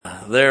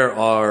There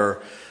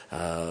are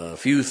a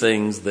few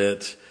things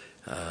that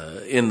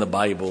in the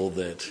Bible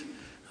that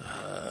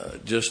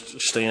just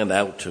stand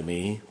out to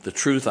me. The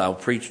truth I'll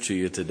preach to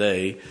you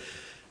today,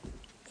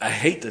 I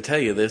hate to tell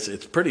you this,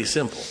 it's pretty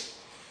simple.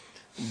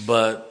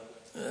 But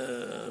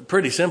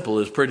pretty simple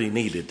is pretty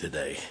needed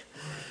today.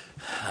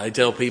 I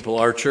tell people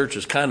our church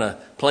is kind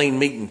of plain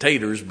meat and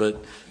taters,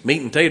 but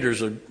meat and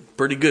taters are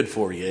pretty good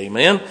for you,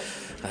 amen?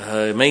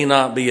 It may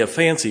not be a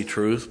fancy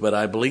truth, but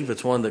I believe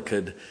it's one that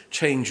could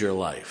change your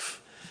life.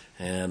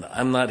 And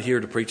I'm not here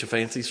to preach a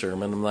fancy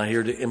sermon. I'm not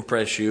here to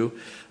impress you.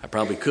 I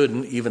probably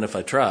couldn't, even if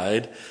I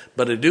tried.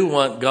 But I do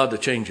want God to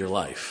change your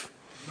life.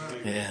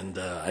 And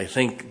I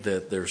think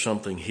that there's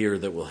something here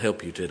that will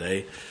help you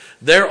today.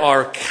 There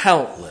are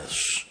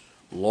countless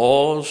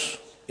laws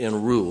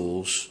and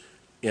rules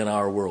in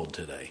our world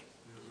today.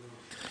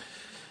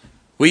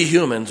 We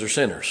humans are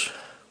sinners.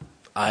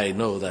 I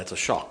know that's a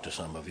shock to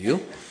some of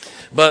you.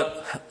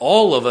 But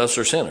all of us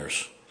are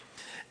sinners.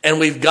 And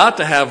we've got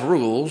to have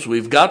rules,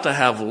 we've got to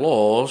have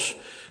laws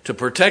to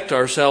protect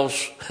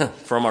ourselves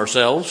from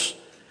ourselves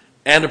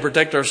and to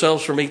protect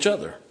ourselves from each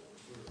other.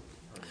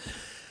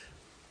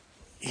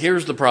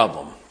 Here's the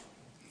problem.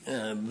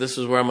 This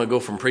is where I'm going to go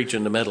from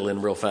preaching to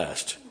meddling real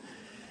fast.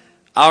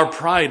 Our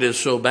pride is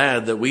so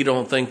bad that we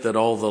don't think that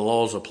all the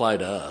laws apply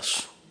to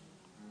us.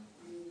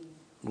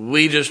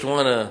 We just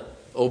want to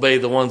obey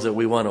the ones that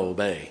we want to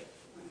obey.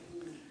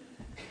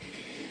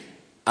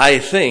 I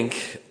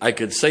think I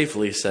could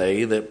safely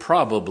say that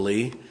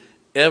probably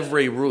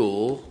every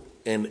rule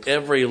and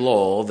every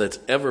law that's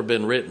ever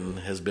been written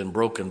has been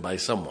broken by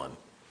someone.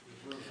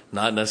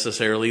 Not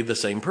necessarily the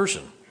same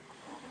person.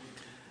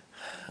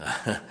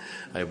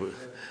 I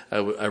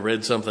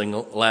read something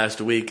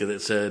last week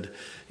that said,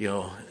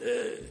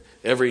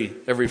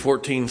 every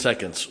 14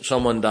 seconds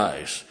someone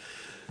dies.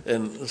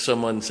 And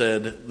someone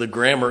said the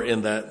grammar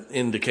in that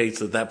indicates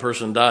that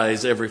person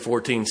dies every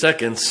 14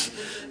 seconds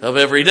of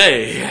every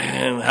day.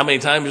 And how many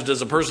times does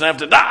a person have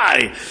to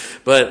die?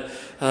 But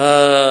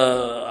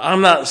I'm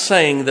not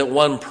saying that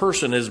one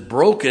person has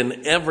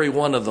broken every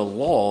one of the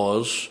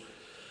laws,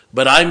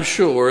 but I'm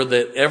sure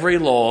that every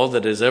law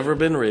that has ever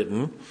been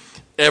written,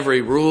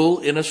 every rule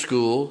in a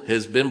school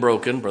has been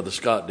broken. Brother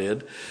Scott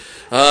did.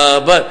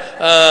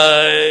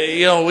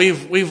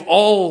 We've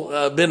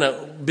all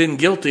been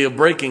guilty of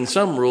breaking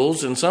some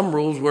rules, and some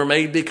rules were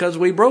made because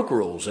we broke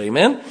rules.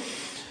 Amen?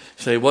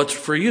 Say, what's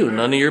for you?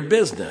 None of your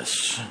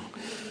business.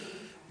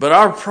 But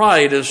our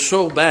pride is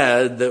so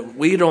bad that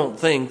we don't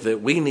think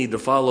that we need to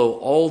follow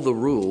all the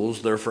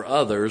rules. They're for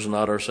others,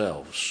 not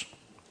ourselves.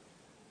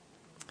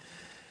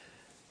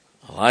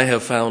 Well, I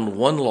have found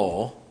one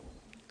law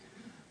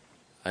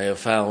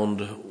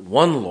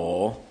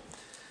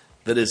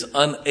that is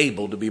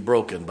unable to be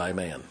broken by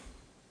man.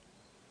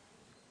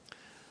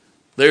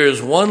 There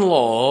is one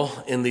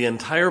law in the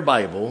entire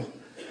Bible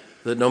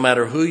that no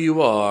matter who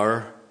you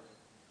are,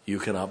 you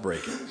cannot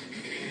break it.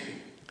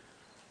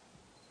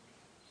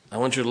 I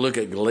want you to look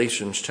at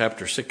Galatians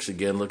chapter 6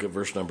 again. Look at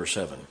verse number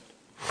 7.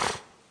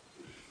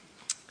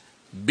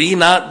 Be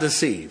not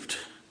deceived.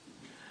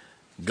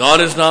 God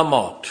is not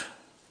mocked.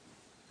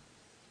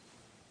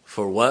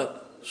 For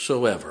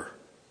whatsoever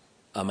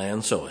a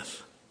man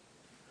soweth,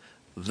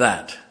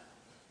 that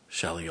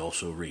shall he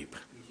also reap.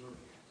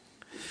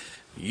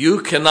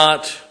 You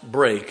cannot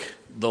break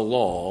the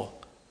law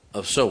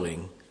of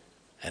sowing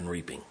and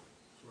reaping.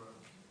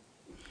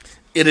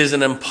 It is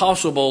an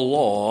impossible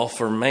law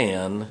for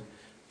man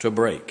to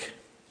break.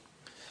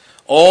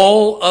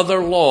 All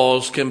other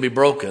laws can be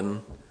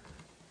broken,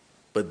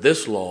 but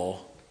this law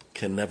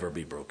can never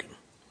be broken.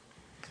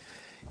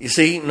 You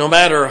see, no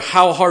matter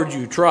how hard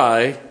you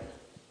try,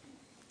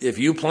 if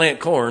you plant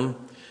corn,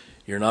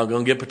 you're not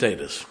going to get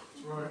potatoes.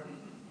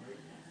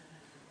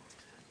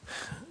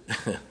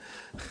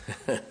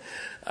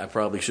 I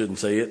probably shouldn't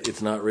say it.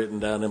 It's not written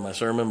down in my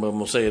sermon, but I'm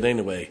going to say it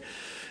anyway.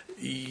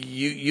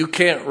 You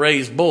can't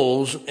raise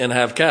bulls and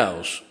have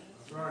cows.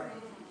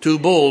 Two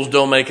bulls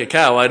don't make a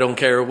cow. I don't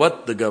care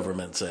what the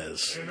government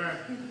says.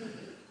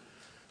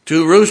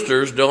 Two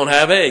roosters don't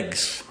have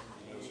eggs.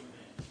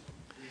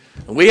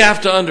 We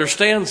have to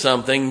understand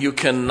something. You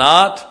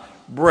cannot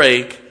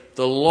break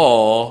the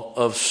law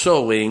of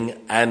sowing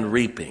and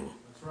reaping.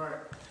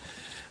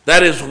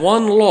 That is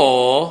one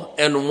law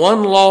and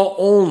one law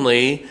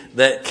only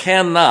that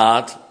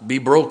cannot be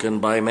broken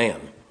by man.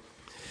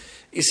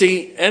 You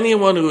see,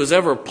 anyone who has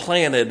ever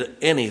planted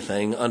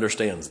anything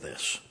understands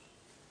this.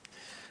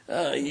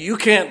 You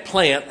can't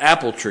plant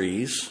apple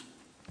trees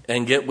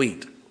and get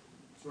wheat.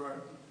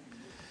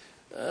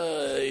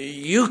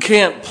 You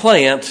can't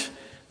plant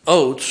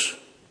oats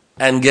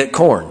and get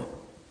corn.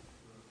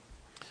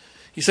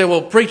 You say,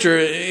 well, preacher,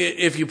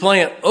 if you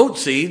plant oat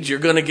seeds, you're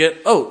going to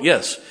get oat.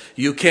 Yes,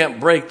 you can't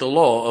break the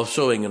law of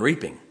sowing and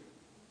reaping.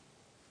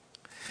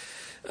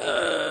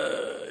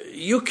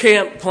 You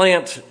can't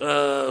plant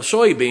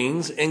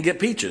soybeans and get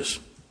peaches.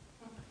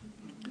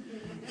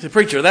 You say,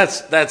 preacher,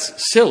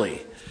 that's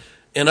silly.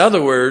 In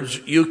other words,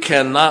 you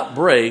cannot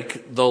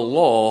break the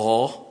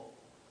law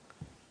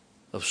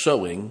of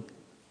sowing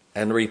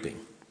and reaping.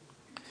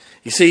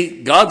 You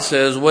see, God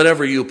says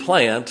whatever you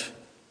plant,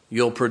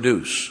 you'll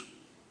produce.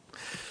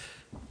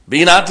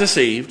 Be not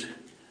deceived.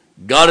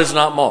 God is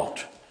not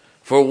mocked.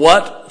 For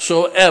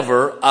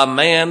whatsoever a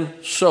man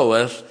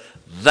soweth,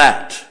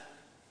 that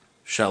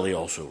shall he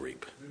also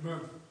reap. Amen.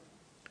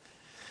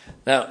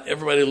 Now,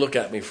 everybody look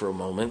at me for a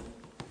moment.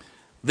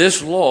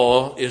 This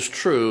law is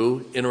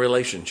true in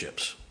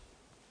relationships.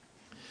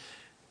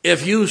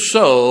 If you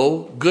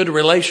sow good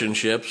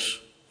relationships,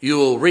 you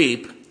will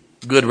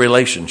reap good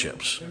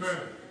relationships. Amen.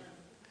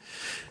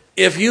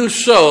 If you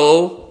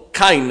sow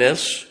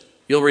kindness,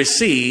 you'll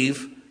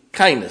receive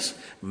kindness.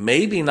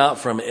 Maybe not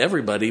from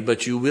everybody,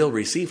 but you will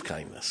receive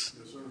kindness.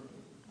 Yes, sir.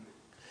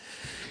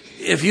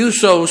 If you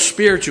sow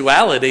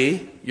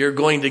spirituality, you're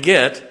going to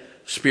get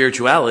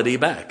spirituality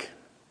back.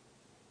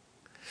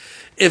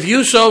 If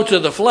you sow to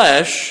the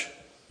flesh,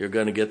 you're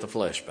going to get the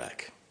flesh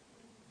back.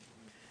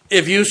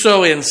 If you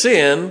sow in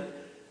sin,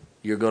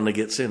 you're going to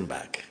get sin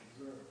back.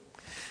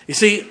 You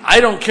see, I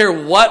don't care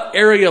what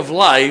area of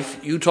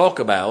life you talk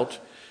about,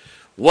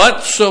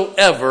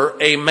 whatsoever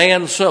a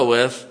man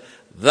soweth,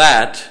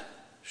 that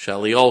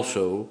shall he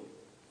also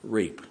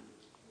reap.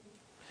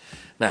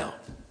 Now,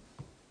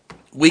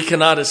 we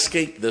cannot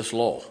escape this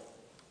law.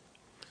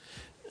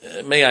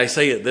 May I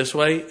say it this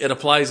way? It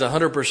applies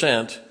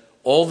 100%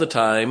 all the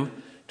time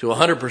to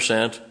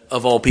 100%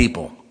 of all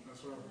people.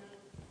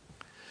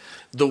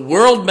 The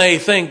world may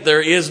think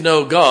there is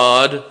no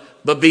God,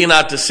 but be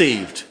not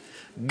deceived.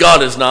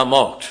 God is not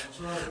mocked.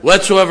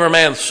 Whatsoever a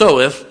man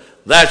soweth,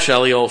 that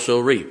shall he also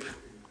reap.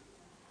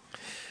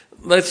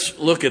 Let's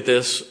look at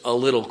this a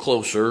little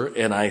closer,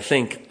 and I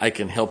think I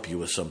can help you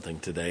with something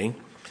today.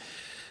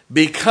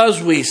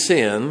 Because we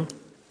sin,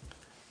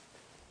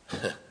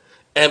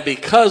 and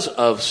because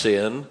of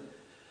sin,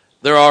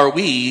 there are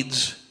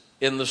weeds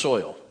in the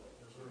soil.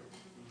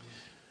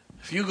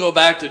 If you go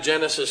back to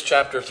Genesis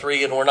chapter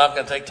 3, and we're not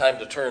going to take time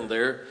to turn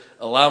there,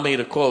 allow me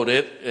to quote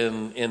it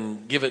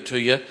and give it to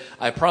you.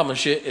 I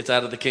promise you it's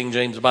out of the King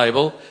James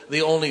Bible,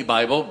 the only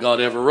Bible God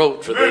ever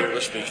wrote for the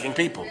English-speaking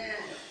people.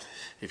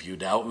 If you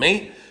doubt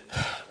me,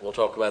 we'll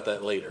talk about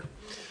that later.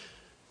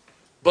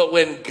 But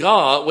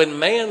when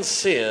man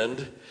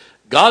sinned,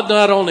 God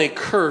not only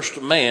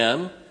cursed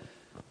man,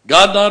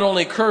 God not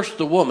only cursed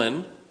the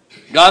woman,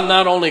 God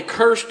not only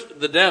cursed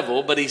the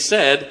devil, but he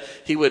said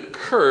he would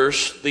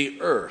curse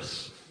the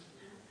earth.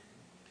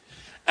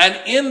 And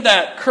in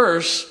that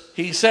curse,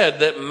 he said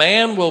that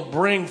man will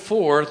bring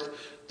forth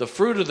the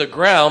fruit of the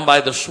ground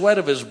by the sweat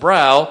of his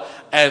brow,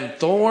 and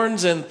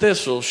thorns and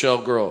thistles shall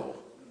grow.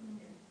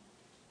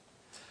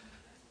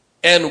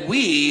 And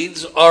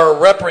weeds are a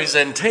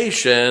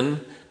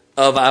representation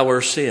of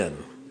our sin.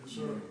 Yes,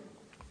 sir.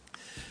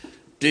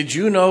 Did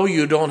you know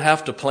you don't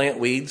have to plant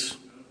weeds?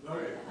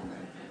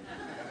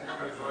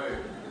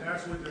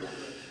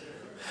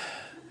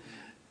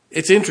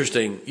 It's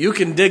interesting. You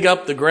can dig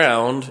up the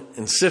ground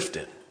and sift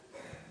it.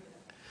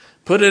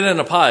 Put it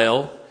in a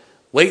pile,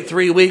 wait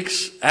 3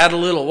 weeks, add a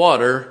little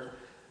water,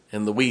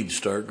 and the weeds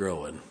start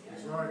growing.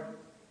 That's right.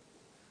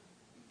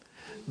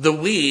 The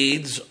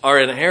weeds are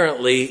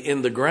inherently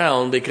in the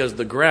ground because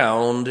the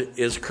ground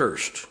is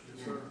cursed.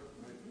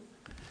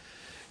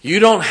 You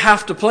don't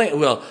have to plant.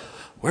 Well,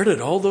 where did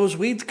all those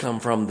weeds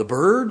come from? The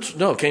birds?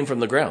 No, it came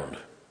from the ground.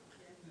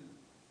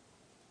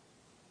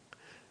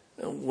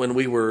 When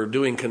we were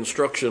doing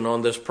construction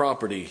on this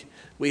property,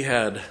 we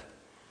had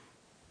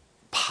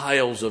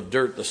piles of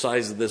dirt the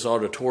size of this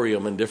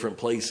auditorium in different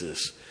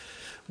places.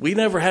 We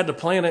never had to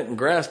plant it in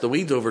grass. The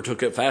weeds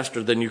overtook it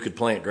faster than you could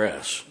plant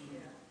grass.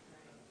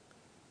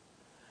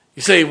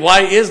 You say,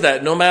 why is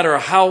that? No matter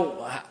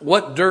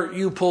what dirt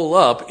you pull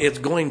up, it's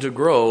going to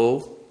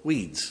grow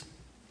weeds.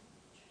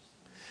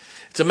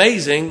 It's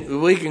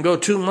amazing. We can go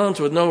 2 months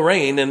with no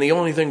rain, and the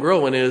only thing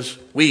growing is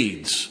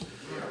weeds.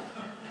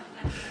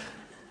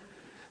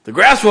 The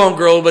grass won't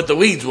grow, but the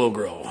weeds will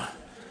grow.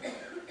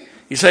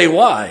 You say,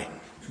 why?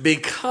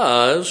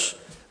 Because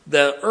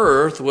the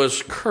earth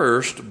was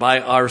cursed by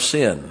our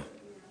sin.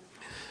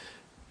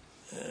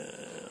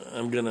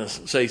 I'm going to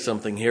say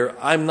something here.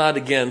 I'm not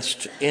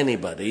against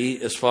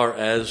anybody as far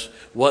as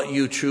what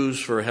you choose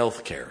for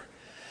health care.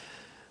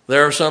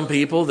 There are some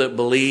people that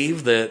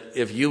believe that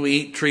if you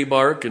eat tree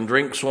bark and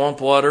drink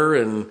swamp water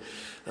and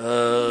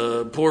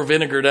pour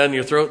vinegar down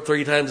your throat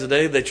 3 times a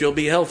day, that you'll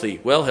be healthy.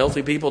 Well,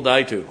 healthy people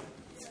die too.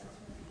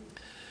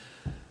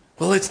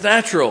 Well, it's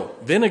natural.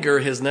 Vinegar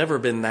has never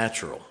been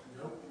natural.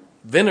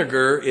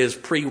 Vinegar is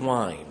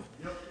pre-wine.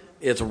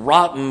 It's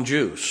rotten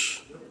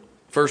juice,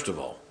 first of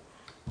all.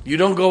 You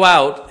don't go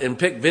out and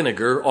pick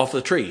vinegar off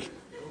the tree.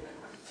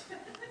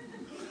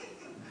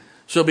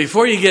 So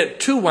before you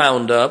get too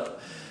wound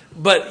up,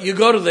 but you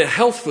go to the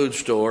health food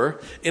store,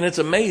 and it's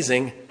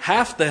amazing,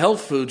 half the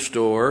health food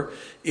store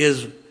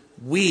is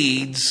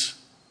weeds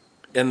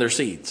and their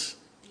seeds.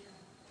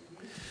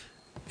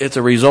 It's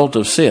a result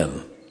of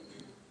sin.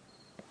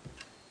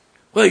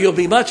 Well, you'll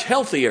be much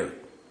healthier.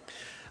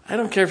 I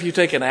don't care if you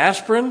take an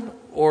aspirin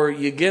or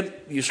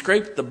you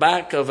scrape the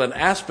back of an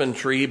aspen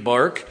tree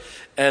bark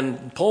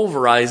and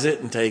pulverize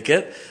it and take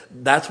it.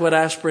 That's what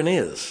aspirin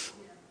is.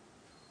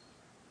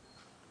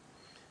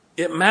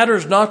 It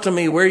matters not to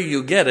me where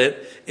you get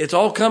it. It's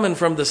all coming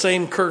from the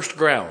same cursed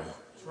ground.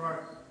 That's right.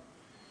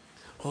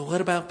 Well, what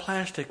about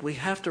plastic? We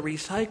have to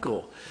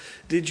recycle.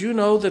 Did you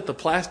know that the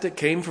plastic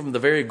came from the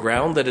very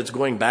ground that it's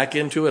going back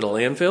into at a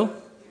landfill?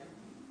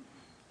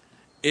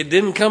 It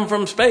didn't come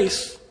from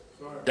space.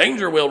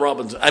 Danger, Will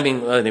Robinson.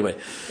 Anyway.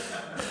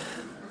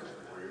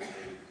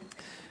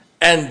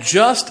 And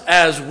just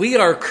as we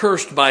are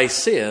cursed by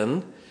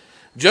sin,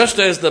 just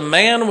as the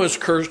man was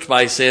cursed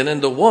by sin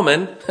and the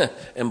woman,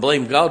 and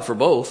blame God for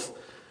both.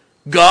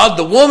 God,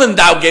 the woman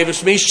thou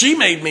gavest me, she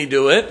made me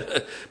do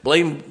it.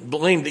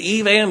 Blamed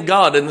Eve and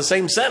God in the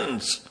same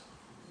sentence.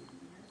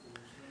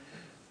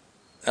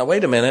 Now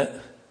wait a minute.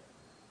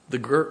 The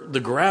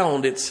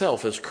ground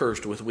itself is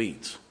cursed with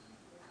weeds.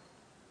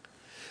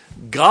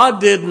 God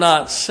did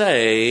not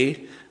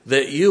say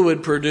that you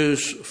would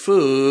produce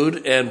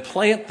food and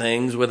plant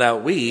things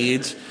without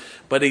weeds,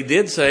 but he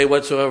did say,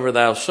 whatsoever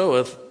thou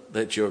sowest,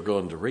 that you're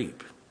going to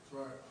reap.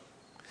 Right.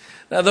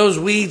 Now, those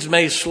weeds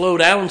may slow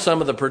down some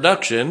of the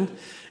production.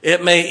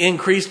 It may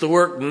increase the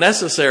work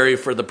necessary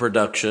for the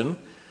production,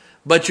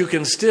 but you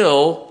can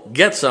still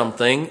get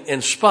something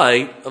in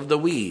spite of the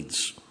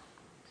weeds.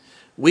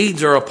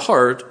 Weeds are a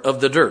part of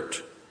the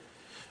dirt.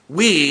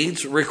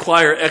 Weeds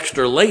require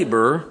extra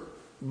labor,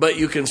 but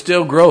you can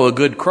still grow a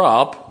good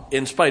crop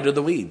in spite of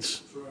the weeds.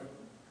 That's right.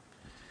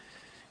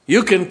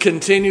 You can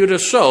continue to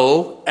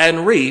sow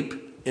and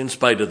reap in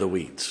spite of the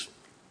weeds.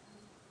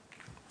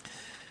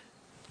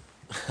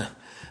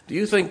 Do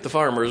you think the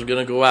farmer is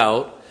going to go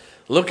out,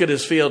 look at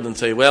his field and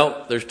say,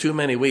 well, there's too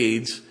many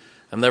weeds,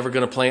 I'm never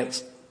going to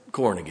plant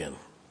corn again?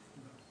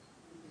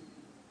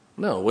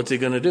 No, what's he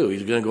going to do?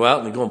 He's going to go out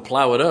and he's going to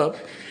plow it up,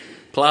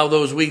 plow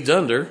those weeds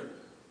under,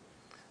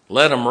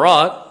 let them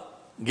rot,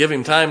 give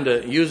him time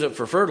to use it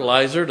for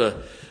fertilizer,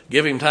 to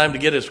give him time to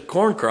get his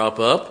corn crop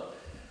up,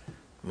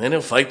 and then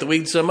he'll fight the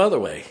weeds some other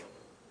way.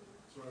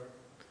 That's right.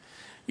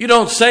 You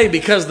don't say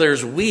because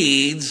there's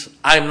weeds,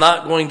 I'm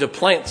not going to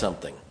plant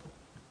something.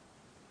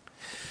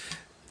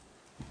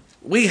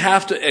 We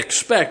have to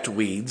expect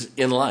weeds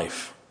in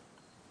life.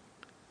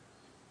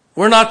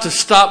 We're not to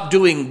stop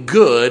doing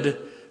good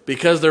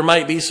because there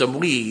might be some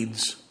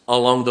weeds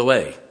along the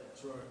way.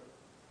 That's right.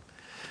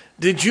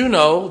 Did you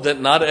know that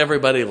not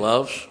everybody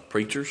loves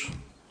preachers?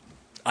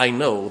 I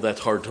know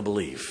that's hard to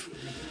believe.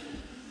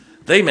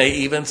 They may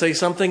even say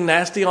something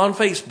nasty on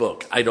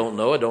Facebook. I don't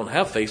know. I don't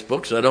have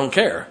Facebook, so I don't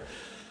care.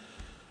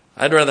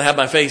 I'd rather have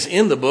my face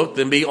in the book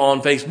than be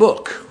on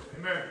Facebook.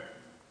 Amen.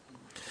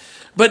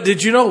 But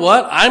did you know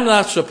what? I'm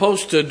not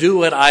supposed to do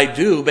what I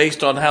do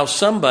based on how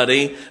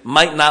somebody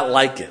might not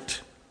like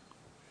it.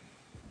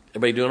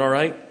 Everybody doing all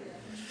right?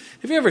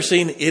 Have you ever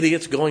seen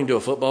idiots going to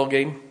a football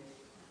game?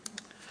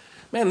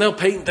 Man, they'll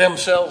paint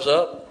themselves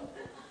up,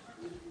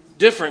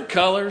 different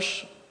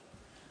colors.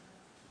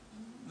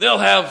 They'll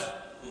have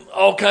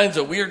all kinds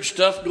of weird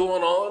stuff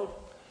going on.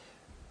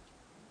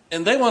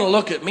 And they want to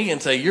look at me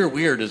and say, you're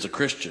weird as a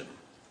Christian.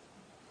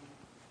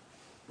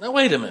 Now,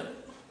 wait a minute.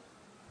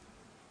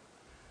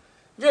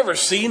 Have you ever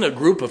seen a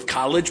group of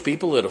college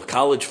people at a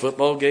college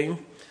football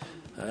game?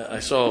 I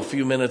saw a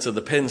few minutes of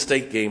the Penn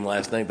State game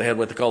last night. They had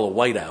what they call a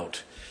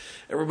whiteout.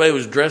 Everybody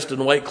was dressed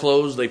in white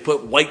clothes. They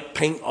put white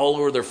paint all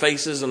over their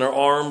faces and their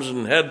arms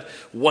and had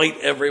white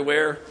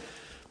everywhere.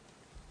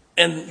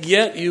 And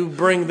yet you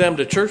bring them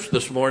to church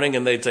this morning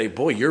and they'd say,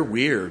 boy, you're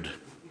weird.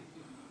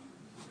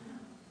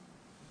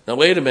 Now,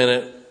 wait a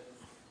minute.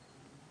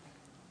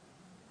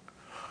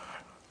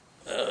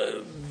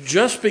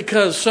 Just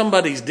because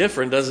somebody's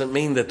different doesn't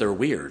mean that they're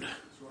weird.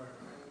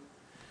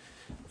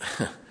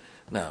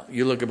 Now,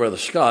 you look at Brother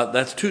Scott,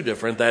 that's too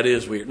different. That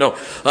is weird. No.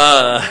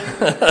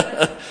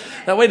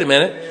 Now, wait a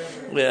minute.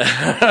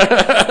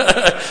 Yeah.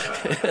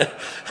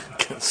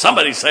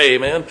 Somebody say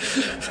amen.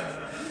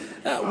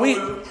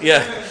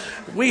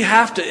 We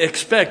have to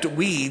expect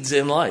weeds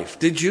in life.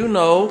 Did you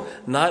know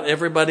not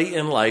everybody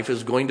in life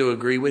is going to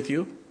agree with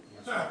you?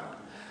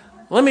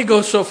 Let me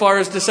go so far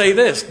as to say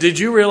this. Did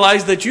you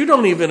realize that you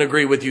don't even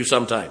agree with you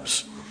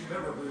sometimes?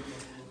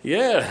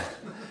 Yeah.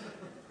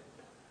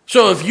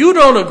 So if you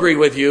don't agree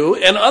with you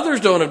and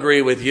others don't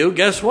agree with you,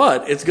 guess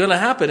what? It's going to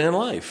happen in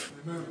life.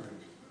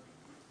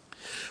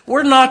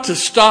 We're not to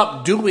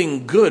stop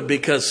doing good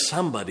because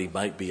somebody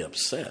might be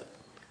upset.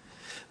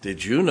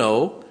 Did you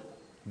know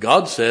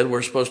God said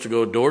we're supposed to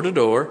go door to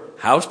door,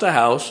 house to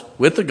house,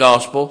 with the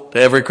gospel to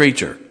every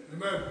creature?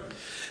 Amen.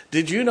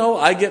 Did you know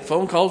I get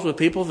phone calls with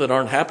people that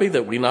aren't happy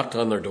that we knocked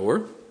on their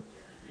door?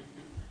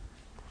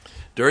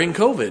 During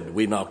COVID,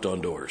 we knocked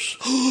on doors.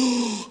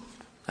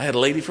 I had a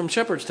lady from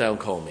Shepherdstown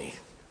call me.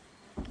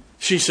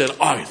 She said,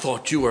 I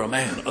thought you were a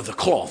man of the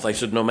cloth. I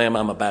said, no, ma'am,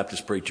 I'm a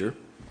Baptist preacher.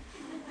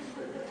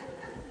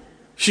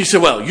 She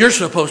said, well, you're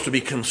supposed to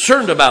be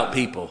concerned about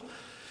people.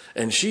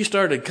 And she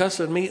started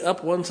cussing me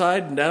up one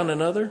side and down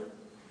another.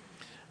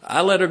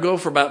 I let her go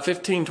for about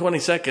 15, 20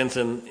 seconds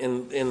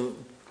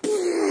and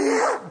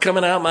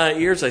coming out my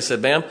ears, I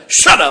said, ma'am,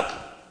 shut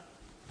up.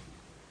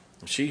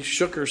 She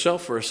shook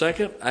herself for a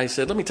second. I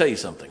said, let me tell you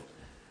something.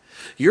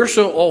 You're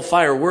so all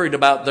fire worried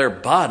about their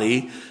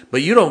body,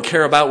 but you don't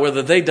care about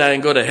whether they die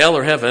and go to hell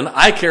or heaven.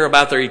 I care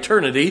about their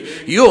eternity.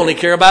 You only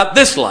care about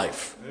this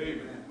life.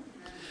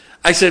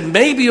 I said,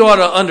 maybe you ought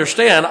to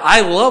understand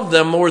I love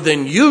them more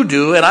than you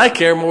do, and I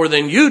care more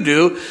than you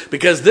do,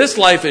 because this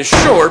life is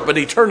short, but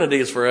eternity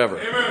is forever.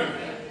 Amen.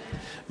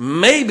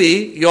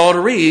 Maybe you ought to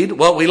read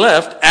what we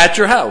left at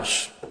your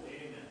house.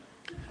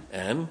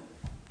 And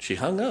she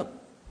hung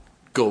up.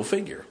 Go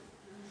figure.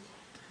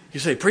 You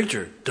say,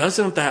 preacher,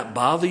 doesn't that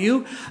bother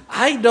you?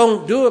 I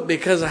don't do it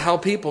because of how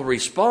people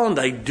respond.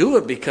 I do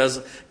it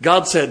because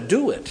God said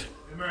do it.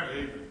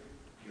 Amen.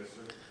 Yes,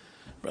 sir.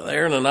 Brother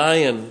Aaron and I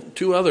and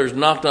two others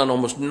knocked on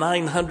almost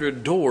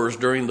 900 doors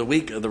during the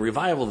week of the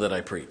revival that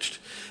I preached.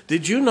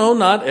 Did you know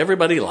not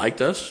everybody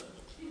liked us?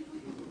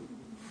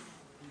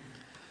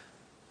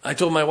 I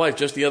told my wife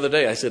just the other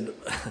day, I said,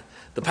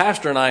 the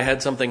pastor and I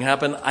had something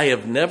happen I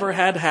have never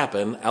had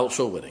happen out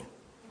soul winning.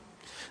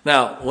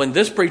 Now, when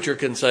this preacher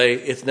can say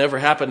it's never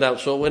happened out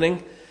soul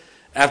winning,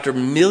 after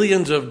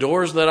millions of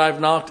doors that I've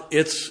knocked,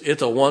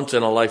 it's a once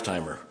in a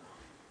lifetimer.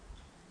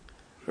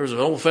 There was an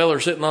old feller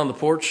sitting on the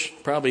porch,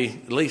 probably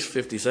at least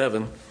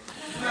 57.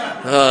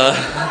 I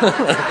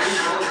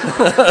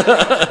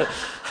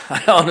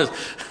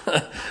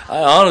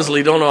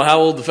honestly don't know how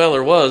old the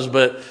feller was,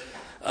 but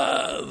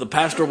the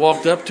pastor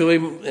walked up to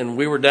him, and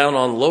we were down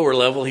on lower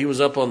level. He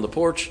was up on the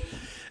porch.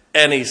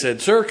 And he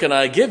said, sir, can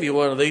I give you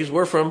one of these?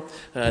 We're from,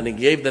 and he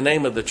gave the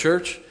name of the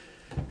church.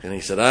 And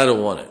he said, I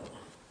don't want it.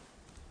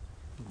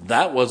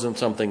 That wasn't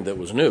something that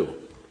was new.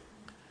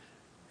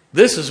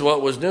 This is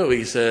what was new.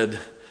 He said,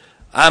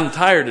 I'm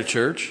tired of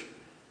church.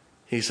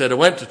 He said, I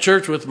went to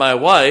church with my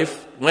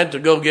wife, went to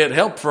go get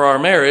help for our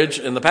marriage,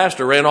 and the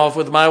pastor ran off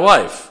with my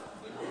wife.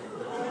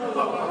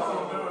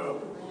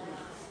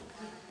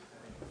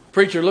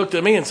 Preacher looked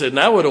at me and said,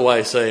 now what do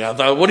I say? I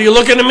thought, what are you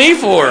looking at me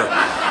for?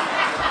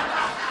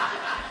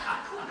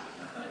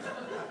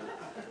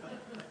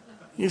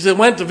 He said,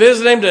 went to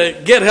visit him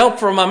to get help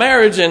for my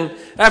marriage, and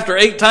after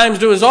 8 times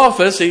to his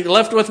office, he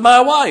left with my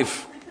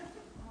wife.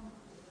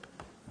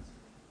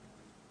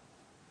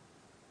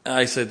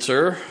 I said,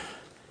 sir,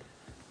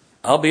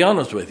 I'll be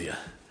honest with you.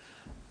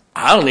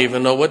 I don't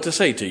even know what to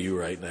say to you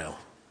right now,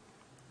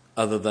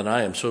 other than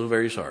I am so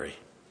very sorry.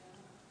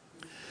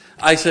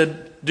 I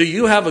said, do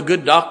you have a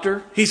good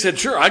doctor? He said,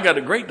 sure, I got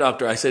a great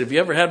doctor. I said, have you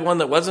ever had one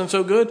that wasn't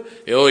so good?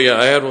 Oh, yeah,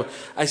 I had one.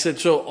 I said,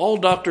 so all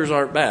doctors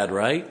aren't bad,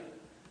 right?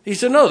 He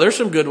said, no, there's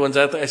some good ones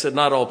out there. I said,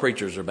 not all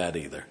preachers are bad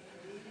either.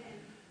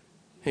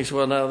 He said,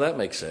 well, now that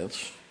makes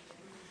sense.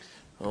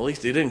 Well, at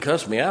least he didn't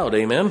cuss me out,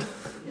 amen?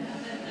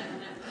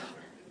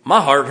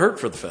 My heart hurt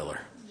for the feller.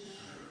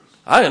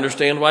 I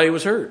understand why he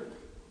was hurt.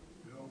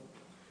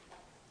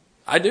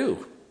 I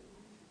do.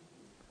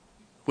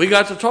 We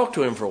got to talk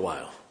to him for a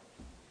while.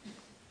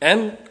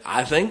 And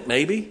I think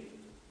maybe,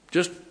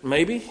 just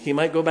maybe, he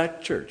might go back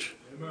to church.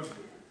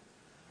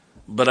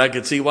 But I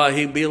could see why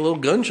he'd be a little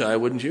gun shy,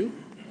 wouldn't you?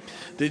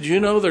 Did you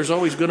know there's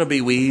always going to be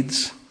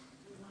weeds?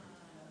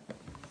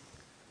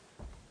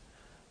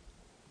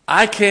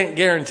 I can't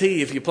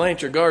guarantee if you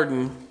plant your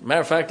garden,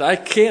 matter of fact, I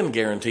can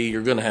guarantee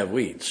you're going to have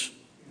weeds.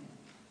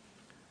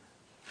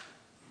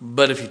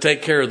 But if you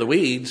take care of the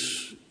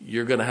weeds,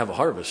 you're going to have a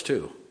harvest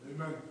too.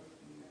 Amen.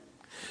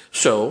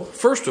 So,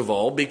 first of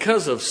all,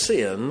 because of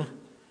sin,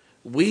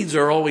 weeds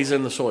are always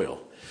in the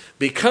soil.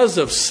 Because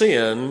of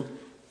sin,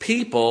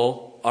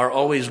 people are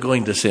always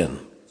going to sin.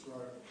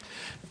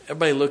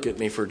 Everybody look at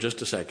me for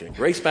just a second.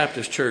 Grace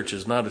Baptist Church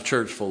is not a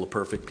church full of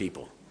perfect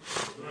people.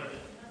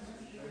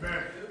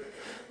 Amen.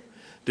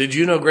 Did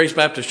you know Grace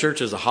Baptist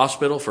Church is a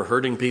hospital for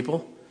hurting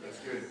people?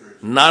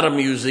 Not a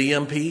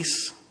museum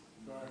piece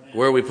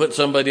where we put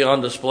somebody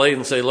on display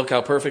and say, look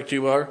how perfect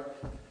you are.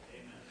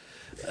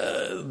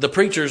 The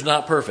preacher's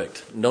not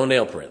perfect. No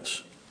nail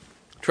prints.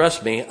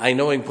 Trust me, I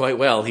know him quite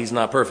well. He's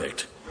not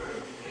perfect.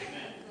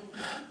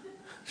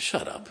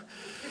 Shut up.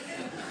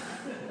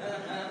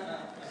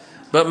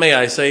 But may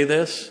I say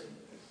this?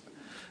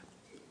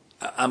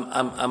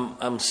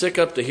 I'm sick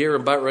up to here,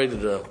 about ready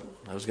to,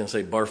 I was going to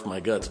say barf my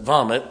guts,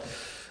 vomit,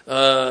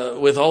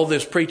 with all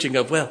this preaching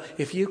of, well,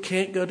 if you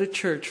can't go to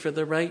church for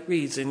the right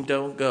reason,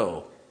 don't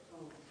go.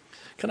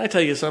 Can I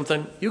tell you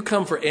something? You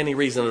come for any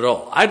reason at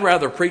all. I'd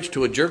rather preach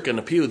to a jerk in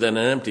a pew than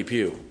an empty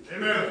pew.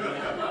 Amen.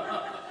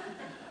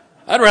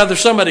 I'd rather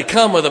somebody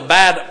come with a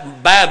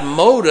bad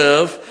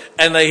motive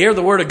and they hear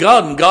the word of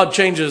God and God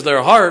changes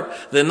their heart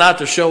than not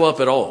to show up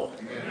at all.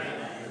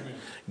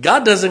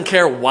 God doesn't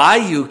care why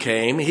you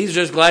came. He's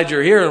just glad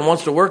you're here and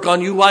wants to work on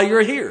you while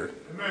you're here.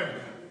 Amen.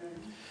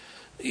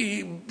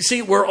 You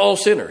see, we're all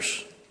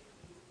sinners.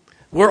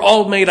 We're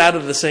all made out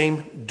of the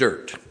same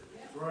dirt.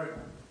 Right.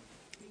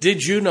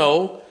 Did you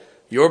know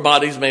your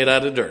body's made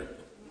out of dirt?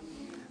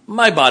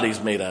 My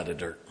body's made out of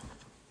dirt.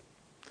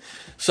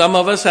 Some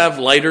of us have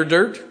lighter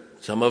dirt.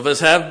 Some of us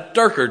have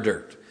darker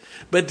dirt.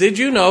 But did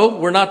you know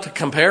we're not to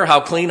compare how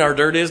clean our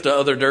dirt is to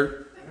other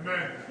dirt?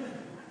 Amen.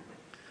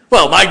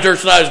 Well, my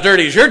dirt's not as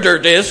dirty as your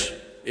dirt is.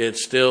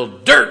 It's still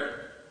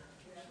dirt.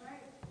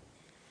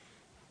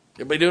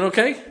 Everybody doing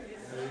okay?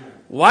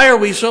 Why are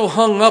we so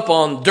hung up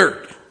on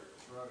dirt?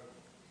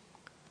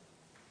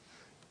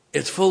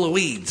 It's full of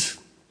weeds.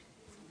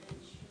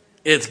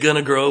 It's going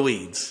to grow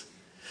weeds.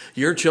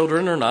 Your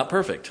children are not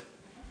perfect.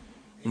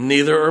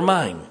 Neither are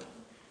mine.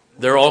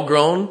 They're all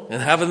grown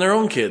and having their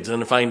own kids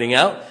and finding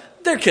out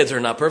their kids are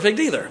not perfect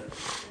either.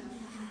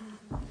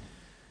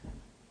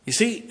 You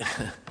see,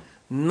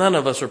 none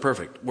of us are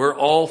perfect. We're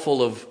all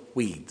full of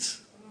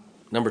weeds.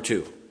 Number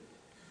 2.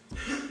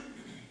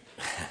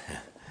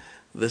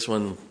 This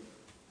one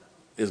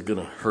is going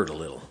to hurt a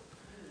little.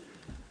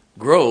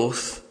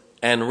 Growth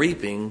and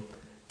reaping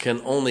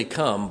can only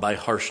come by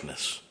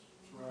harshness.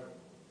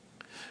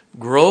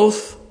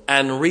 Growth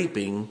and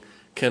reaping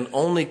can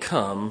only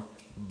come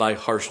by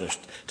harshness.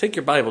 Take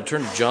your Bible,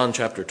 turn to John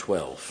chapter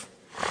 12.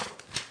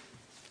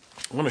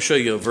 I want to show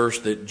you a verse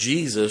that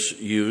Jesus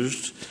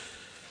used,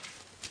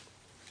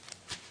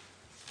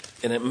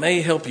 and it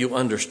may help you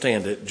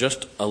understand it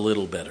just a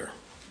little better.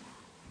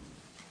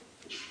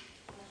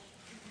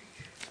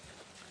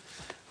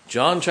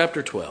 John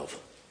chapter 12.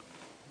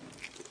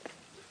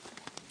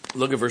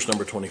 Look at verse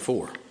number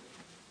 24.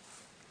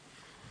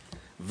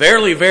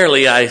 Verily,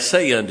 verily, I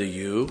say unto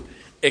you,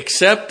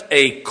 except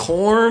a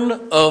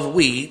corn of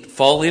wheat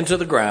fall into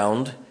the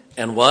ground,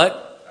 and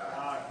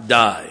what?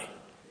 Die.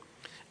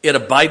 It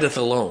abideth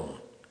alone.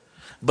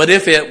 But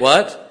if it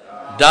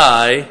what?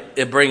 Die,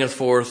 it bringeth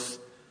forth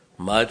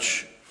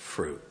much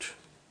fruit.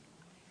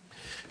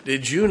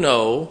 Did you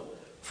know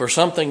for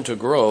something to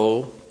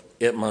grow,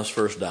 it must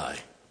first die?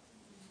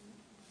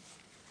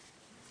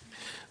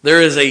 There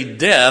is a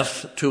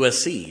death to a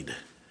seed.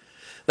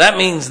 That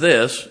means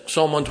this,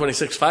 Psalm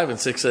 126, 5 and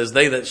 6 says,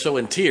 they that sow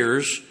in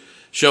tears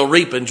shall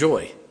reap in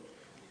joy.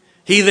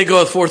 He that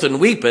goeth forth and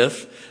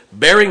weepeth,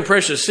 bearing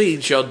precious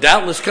seed, shall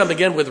doubtless come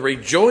again with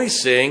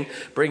rejoicing,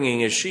 bringing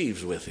his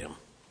sheaves with him.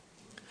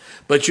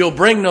 But you'll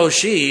bring no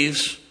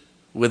sheaves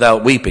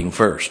without weeping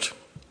first.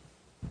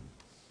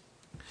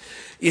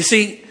 You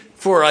see,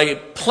 for a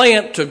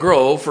plant to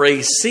grow, for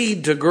a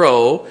seed to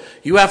grow,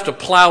 you have to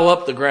plow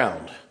up the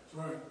ground.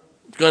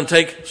 It's going to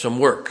take some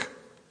work.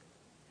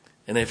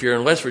 And if you're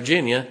in West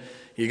Virginia,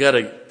 you got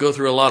to go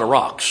through a lot of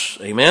rocks.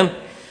 Amen?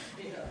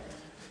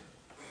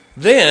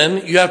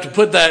 Then you have to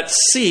put that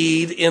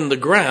seed in the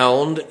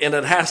ground, and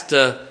it has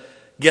to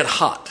get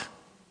hot.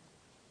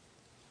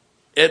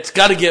 It's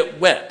got to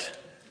get wet.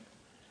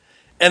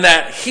 And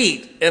that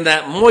heat and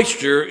that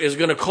moisture is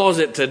going to cause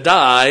it to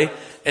die,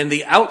 and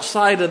the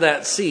outside of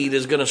that seed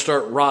is going to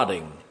start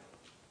rotting.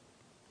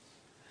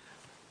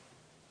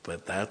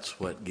 But that's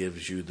what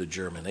gives you the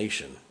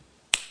germination.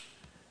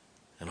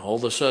 And all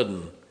of a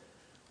sudden,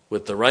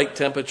 with the right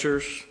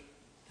temperatures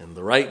and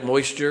the right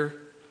moisture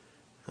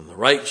and the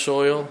right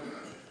soil,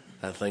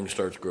 that thing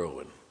starts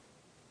growing.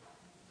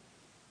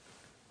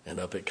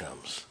 And up it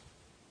comes.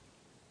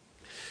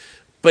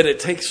 But it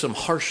takes some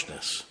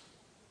harshness.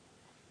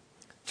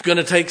 It's going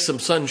to take some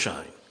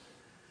sunshine.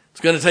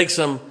 It's going to take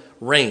some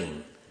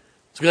rain.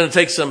 It's going to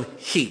take some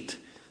heat.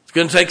 It's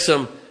going to take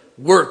some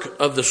work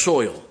of the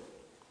soil.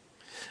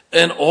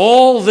 And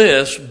all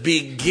this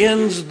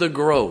begins the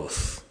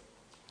growth.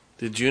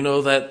 Did you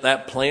know that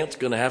that plant's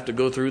going to have to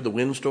go through the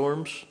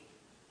windstorms,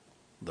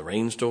 the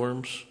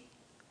rainstorms,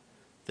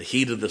 the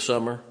heat of the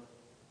summer,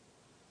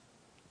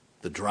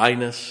 the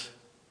dryness?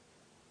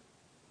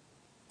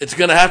 It's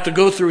going to have to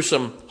go through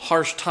some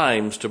harsh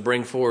times to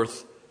bring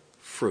forth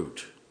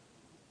fruit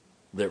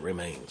that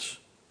remains.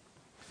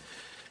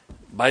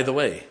 By the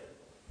way,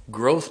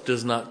 growth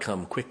does not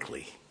come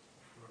quickly.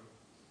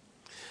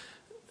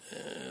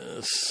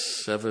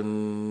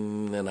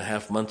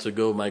 7.5 months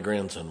ago, my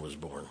grandson was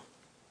born.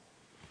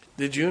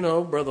 Did you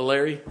know, Brother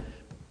Larry,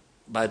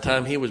 by the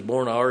time he was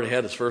born, I already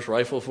had his first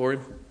rifle for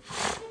him?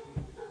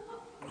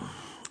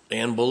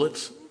 And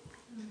bullets.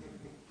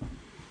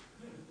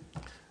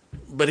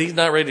 But he's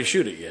not ready to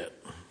shoot it yet.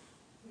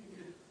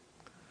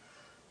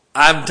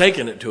 I haven't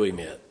taken it to him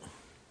yet.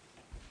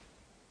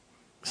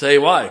 Say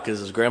why? Because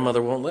his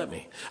grandmother won't let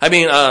me.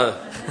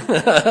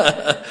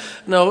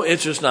 No,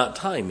 it's just not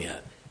time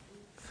yet.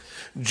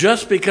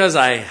 Just because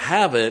I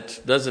have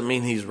it doesn't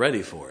mean he's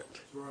ready for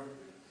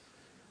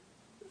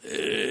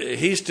it.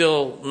 He's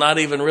still not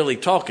even really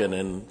talking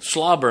and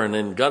slobbering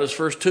and got his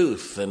first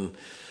tooth and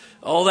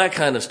all that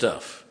kind of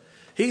stuff.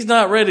 He's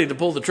not ready to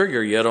pull the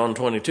trigger yet on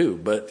 22,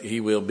 but he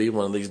will be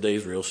one of these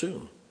days real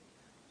soon.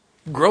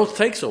 Growth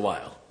takes a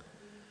while.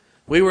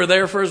 We were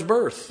there for his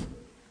birth.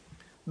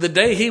 The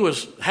day he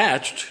was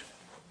hatched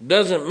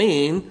doesn't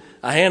mean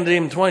I handed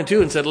him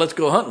 22 and said, let's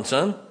go hunting,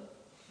 son.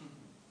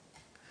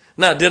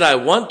 Now, did I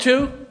want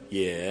to?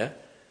 Yeah.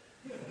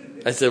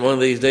 I said, one of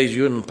these days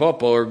you and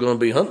Papa are going to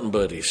be hunting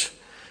buddies.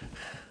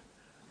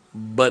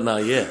 But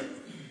not yet.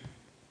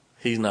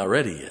 He's not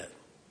ready yet.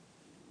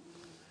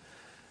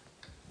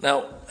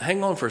 Now,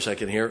 hang on for a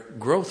second here.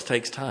 Growth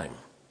takes time.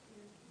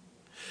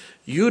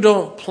 You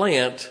don't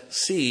plant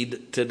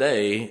seed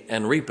today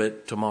and reap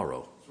it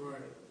tomorrow.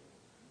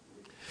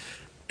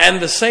 And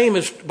the same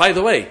is, by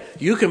the way,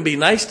 you can be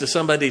nice to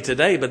somebody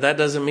today, but that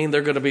doesn't mean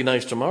they're going to be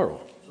nice tomorrow.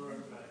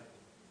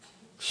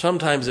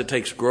 Sometimes it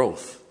takes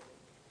growth.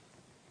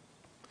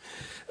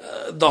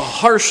 The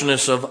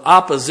harshness of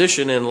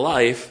opposition in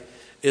life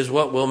is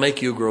what will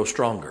make you grow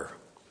stronger.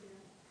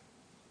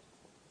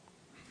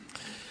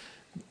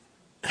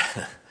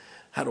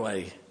 How do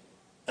I...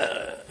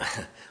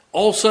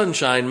 all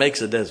sunshine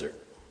makes a desert.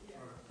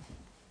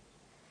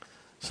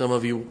 Some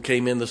of you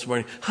came in this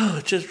morning, oh,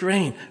 it's just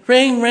rain.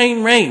 Rain,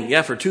 rain, rain.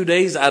 Yeah, for 2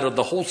 days out of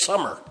the whole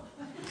summer.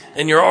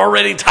 And you're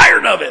already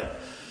tired of it.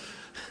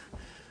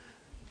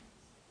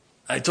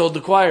 I told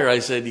the choir, I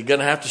said, you're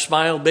going to have to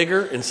smile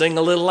bigger and sing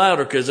a little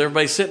louder because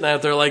everybody's sitting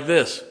out there like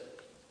this.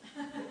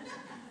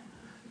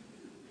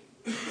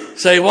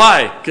 Say,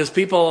 why? Because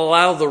people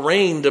allow the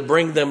rain to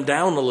bring them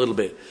down a little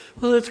bit.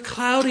 Well, it's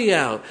cloudy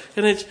out.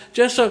 And it's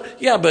just so,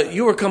 yeah, but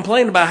you were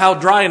complaining about how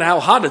dry and how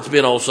hot it's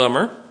been all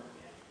summer.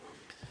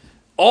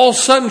 All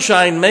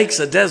sunshine makes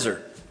a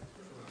desert.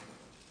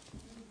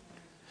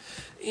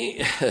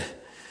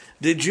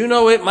 Did you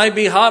know it might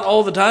be hot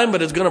all the time,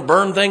 but it's going to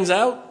burn things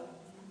out?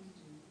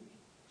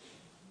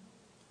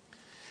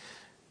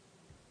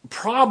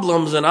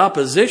 Problems and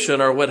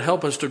opposition are what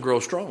help us to grow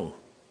strong.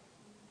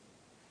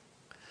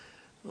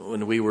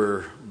 When we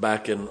were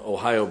back in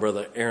Ohio,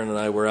 Brother Aaron and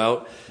I were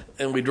out,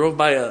 and we drove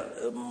by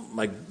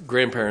my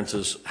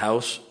grandparents'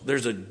 house.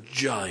 There's a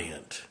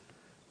giant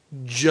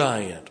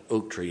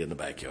oak tree in the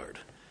backyard.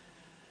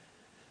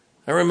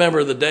 I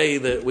remember the day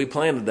that we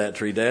planted that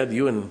tree, Dad.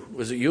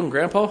 Was it you and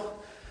Grandpa?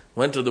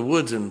 Went to the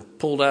woods and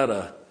pulled out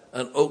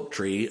an oak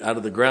tree out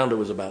of the ground that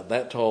was about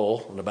that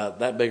tall and about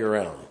that big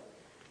around.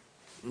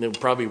 And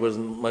it probably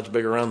wasn't much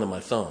bigger around than my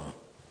thumb.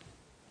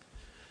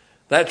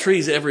 That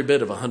tree's every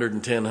bit of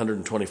 110,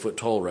 120 foot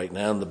tall right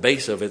now, and the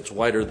base of it's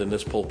wider than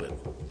this pulpit.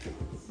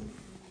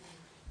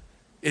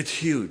 It's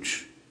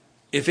huge.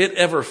 If it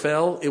ever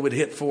fell, it would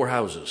hit 4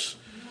 houses.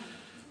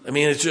 I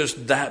mean, it's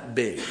just that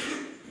big.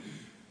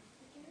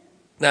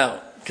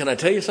 Now, can I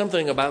tell you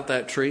something about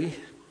that tree?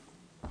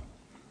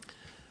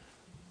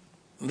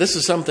 This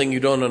is something you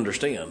don't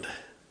understand.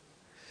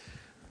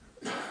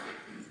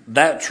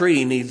 That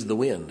tree needs the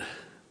wind.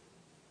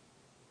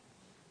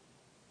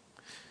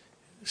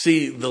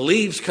 See, the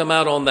leaves come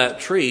out on that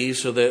tree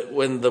so that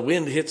when the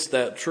wind hits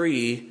that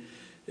tree,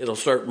 it'll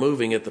start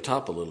moving at the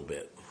top a little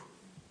bit.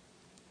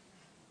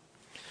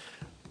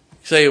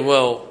 You say,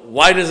 well,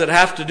 why does it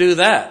have to do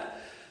that?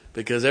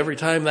 Because every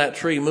time that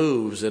tree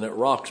moves and it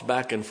rocks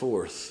back and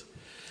forth,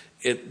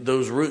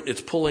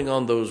 it's pulling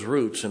on those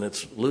roots and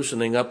it's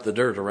loosening up the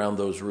dirt around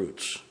those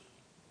roots.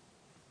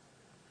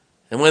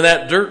 And when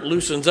that dirt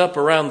loosens up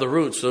around the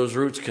roots, those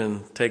roots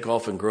can take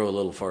off and grow a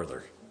little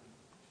farther.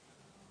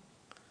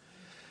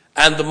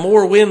 And the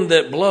more wind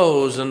that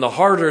blows and the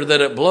harder that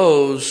it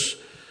blows,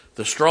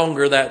 the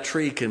stronger that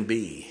tree can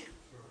be.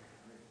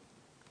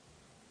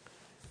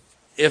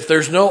 If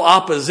there's no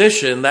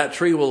opposition, that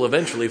tree will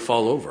eventually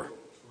fall over.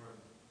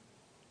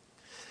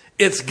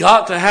 It's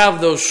got to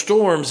have those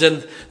storms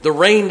and the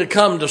rain to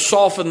come to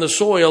soften the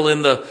soil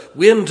and the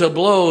wind to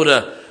blow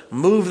to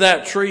move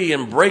that tree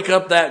and break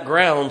up that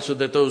ground so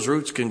that those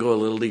roots can go a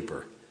little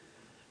deeper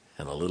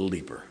and a little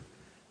deeper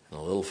and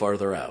a little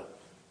farther out.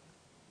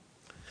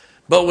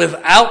 But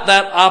without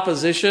that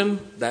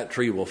opposition, that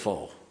tree will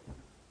fall.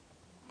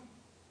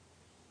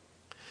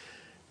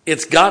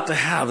 It's got to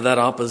have that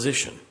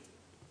opposition.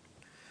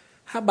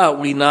 How about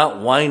we not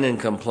whine and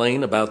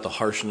complain about the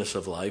harshness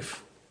of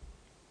life?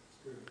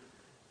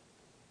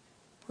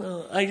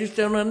 Well, I just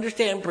don't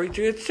understand,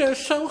 preacher. It's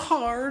just so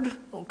hard.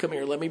 Oh, come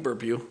here, let me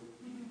burp you.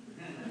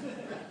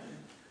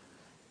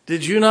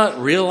 Did you not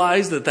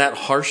realize that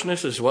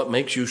harshness is what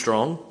makes you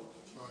strong?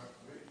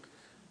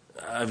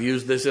 I've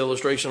used this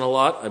illustration a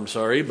lot. I'm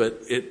sorry,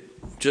 but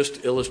it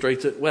just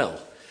illustrates it well.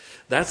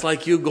 That's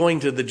like you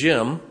going to the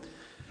gym,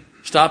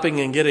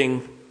 stopping and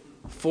getting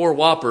 4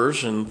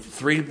 Whoppers and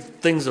 3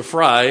 things of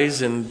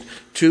fries and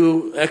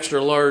 2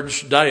 extra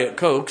large Diet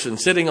Cokes and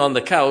sitting on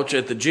the couch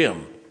at the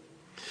gym,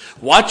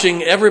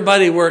 watching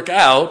everybody work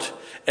out,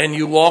 and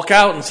you walk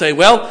out and say,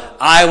 well,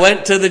 I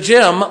went to the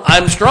gym,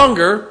 I'm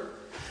stronger.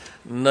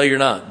 No, you're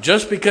not.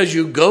 Just because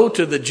you go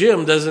to the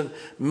gym doesn't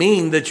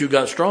mean that you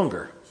got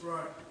stronger.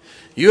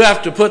 You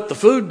have to put the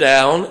food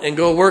down and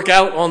go work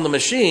out on the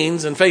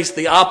machines and face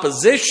the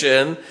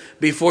opposition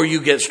before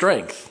you get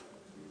strength.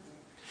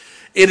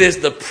 It is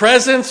the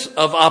presence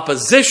of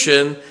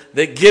opposition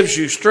that gives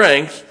you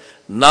strength,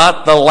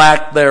 not the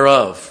lack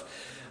thereof.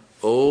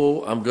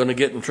 Oh, I'm going to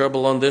get in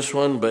trouble on this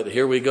one, but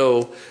here we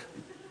go.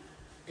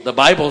 The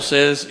Bible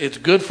says it's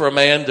good for a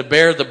man to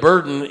bear the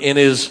burden in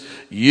his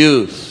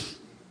youth.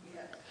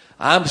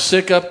 I'm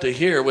sick up to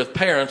here with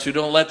parents who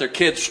don't let their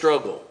kids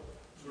struggle.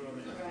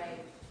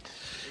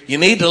 You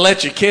need to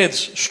let your kids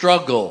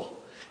struggle.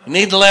 You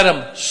need to let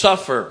them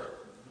suffer.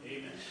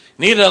 You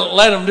need to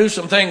let them do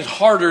some things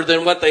harder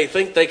than what they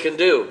think they can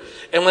do.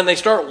 And when they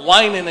start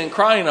whining and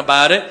crying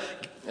about it,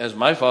 as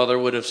my father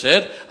would have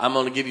said, I'm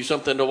going to give you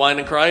something to whine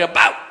and cry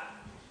about.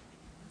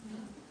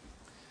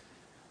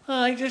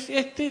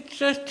 It's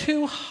just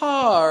too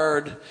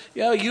hard.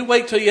 You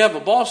wait till you have a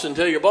boss and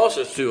tell your boss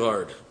it's too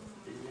hard.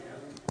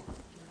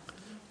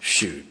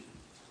 Shoot.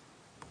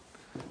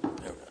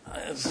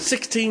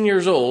 16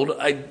 years old,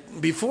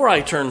 before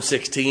I turned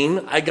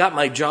 16, I got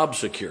my job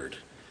secured.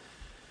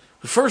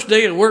 The first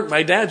day at work,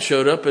 my dad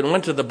showed up and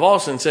went to the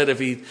boss and said, if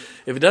he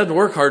doesn't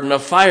work hard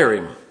enough, fire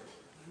him.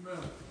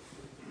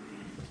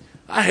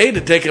 I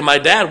hated taking my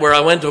dad where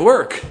I went to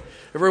work.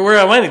 Everywhere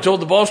I went, he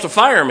told the boss to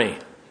fire me.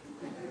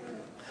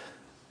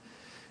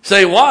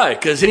 Say why?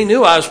 Because he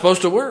knew I was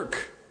supposed to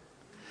work.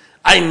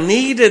 I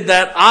needed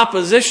that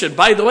opposition.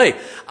 By the way,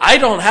 I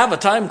don't have a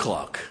time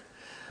clock.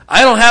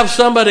 I don't have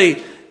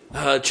somebody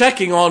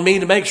checking on me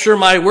to make sure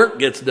my work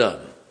gets done.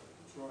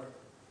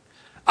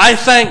 I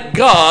thank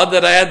God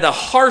that I had the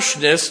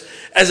harshness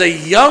as a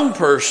young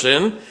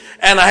person,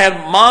 and I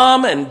had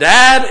mom and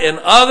dad and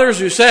others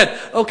who said,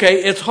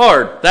 okay, it's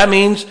hard. That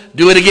means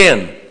do it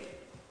again.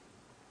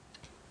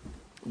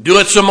 Do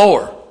it some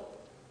more.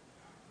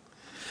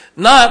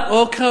 Not,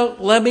 okay,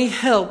 let me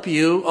help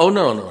you. Oh,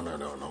 no.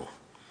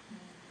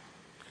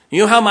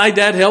 You know how my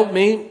dad helped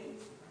me?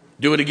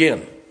 Do it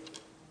again.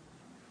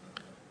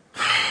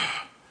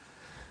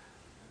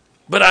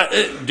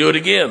 But do it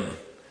again.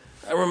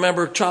 I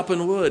remember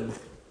chopping wood.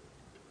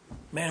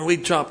 Man, we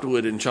chopped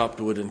wood and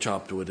chopped wood and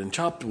chopped wood and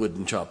chopped wood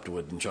and chopped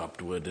wood and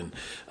chopped wood. And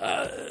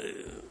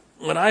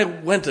when I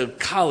went to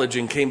college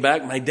and came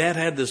back, my dad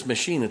had this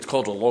machine. It's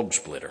called a log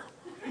splitter.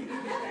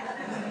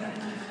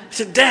 I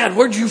said, Dad,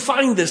 where'd you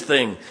find this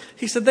thing?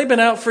 He said, they've been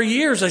out for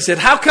years. I said,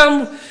 how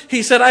come?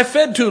 He said, I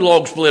fed 2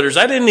 log splitters.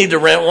 I didn't need to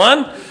rent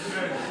one.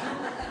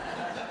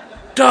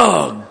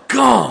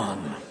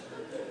 Doggone.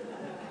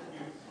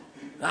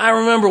 I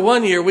remember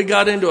one year we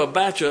got into a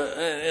batch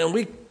and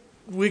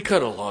we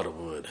cut a lot of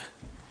wood.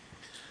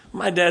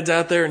 My dad's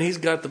out there and he's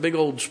got the big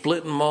old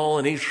splitting maul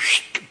and he's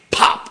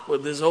pop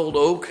with this old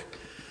oak.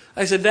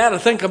 I said, Dad, I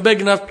think I'm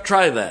big enough to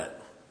try that.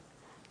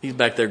 He's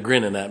back there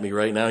grinning at me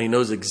right now. He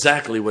knows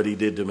exactly what he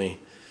did to me.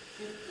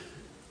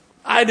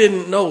 I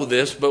didn't know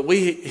this, but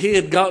he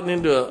had gotten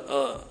into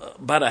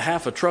about a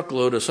half a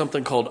truckload of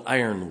something called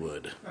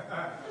ironwood.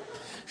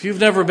 If you've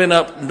never been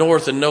up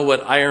north and know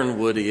what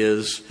ironwood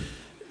is,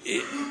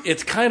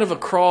 it's kind of a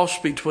cross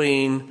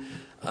between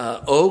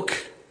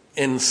oak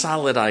and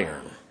solid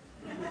iron.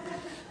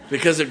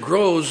 Because it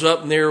grows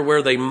up near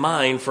where they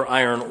mine for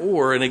iron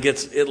ore, and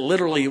it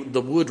literally,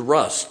 the wood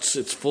rusts.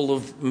 It's full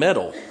of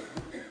metal.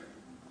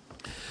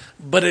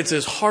 But it's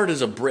as hard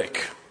as a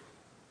brick.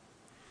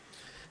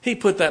 He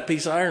put that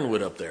piece of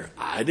ironwood up there.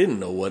 I didn't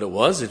know what it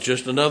was. It's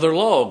just another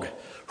log.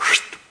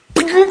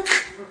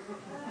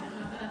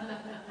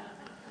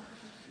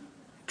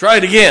 Try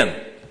it again.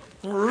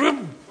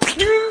 The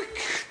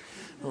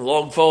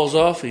log falls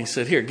off. He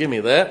said, here, give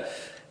me that.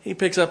 He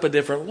picks up a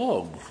different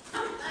log.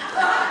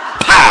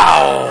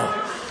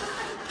 Pow!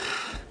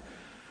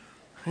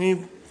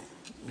 He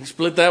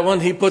split that one.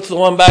 He puts the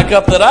one back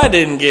up that I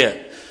didn't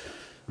get.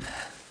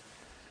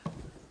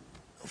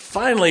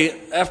 Finally,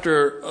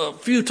 after a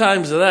few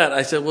times of that,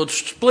 I said, well,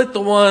 split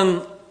the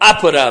one I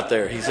put out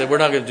there. He said, we're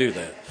not going to do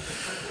that.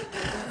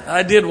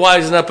 I did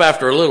wisen up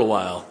after a little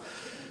while.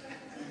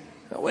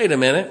 Now, wait a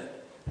minute.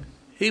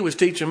 He was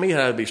teaching me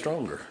how to be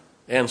stronger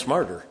and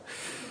smarter.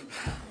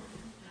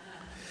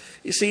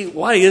 You see,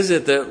 why is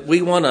it that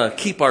we want to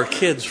keep our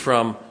kids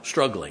from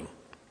struggling?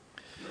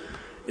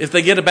 If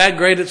they get a bad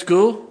grade at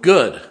school,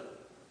 good.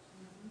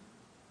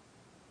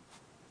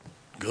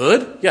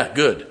 Good? Yeah,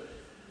 good.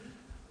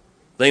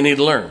 They need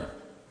to learn.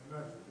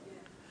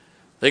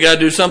 They got to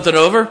do something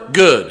over?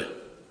 Good.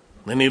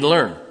 They need to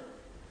learn.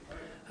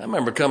 I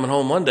remember coming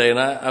home one day and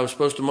I was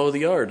supposed to mow the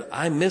yard.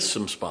 I missed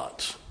some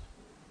spots.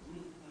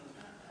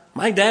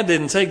 My dad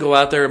didn't say go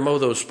out there and mow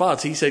those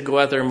spots. He said go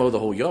out there and mow the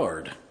whole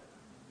yard.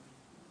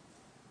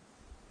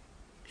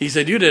 He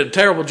said, you did a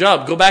terrible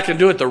job. Go back and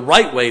do it the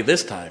right way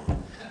this time.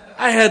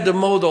 I had to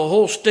mow the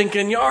whole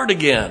stinking yard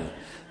again.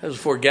 That was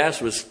before gas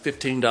was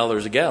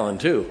 $15 a gallon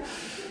too.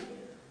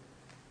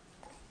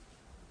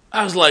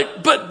 I was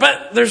like,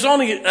 but there's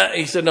only,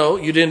 he said, no,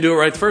 you didn't do it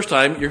right the first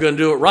time. You're going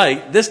to do it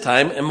right this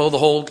time and mow the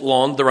whole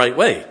lawn the right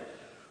way.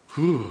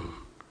 Whew.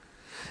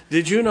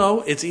 Did you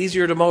know it's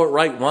easier to mow it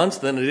right once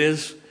than it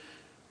is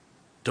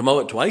to mow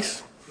it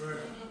twice?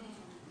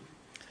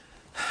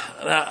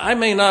 Now, I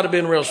may not have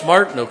been real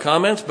smart, no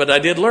comments, but I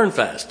did learn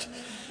fast.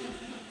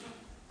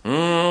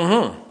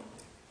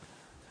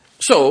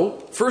 So,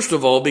 first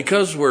of all,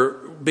 because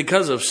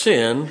of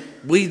sin,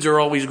 weeds are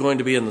always going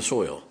to be in the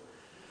soil.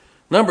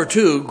 Number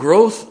 2,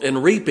 growth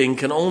and reaping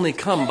can only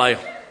come by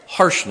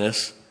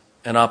harshness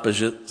and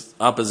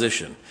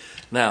opposition.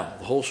 Now,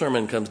 the whole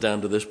sermon comes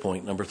down to this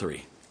point, number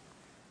 3.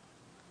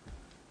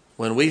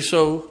 When we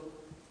sow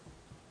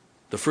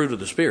the fruit of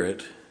the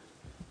Spirit,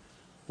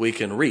 we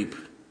can reap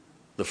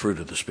the fruit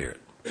of the Spirit.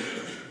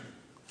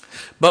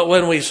 But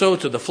when we sow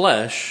to the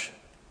flesh,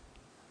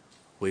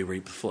 we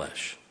reap the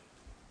flesh.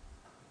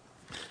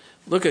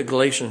 Look at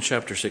Galatians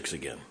chapter 6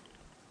 again.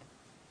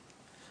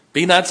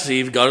 Be not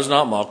deceived, God is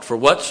not mocked, for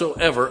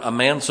whatsoever a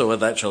man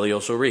soweth, that shall he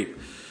also reap.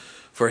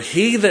 For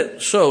he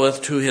that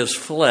soweth to his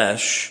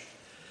flesh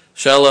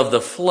shall of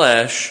the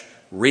flesh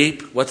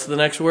reap, what's the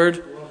next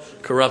word?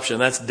 Corruption.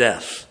 That's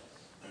death.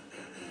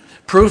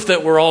 Proof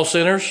that we're all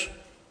sinners?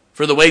 1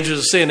 For the wages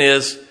of sin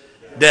is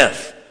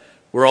death.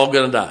 We're all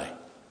going to die.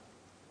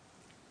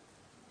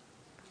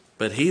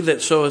 But he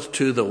that soweth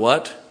to the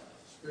what?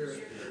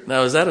 Spirit.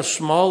 Now, is that a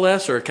small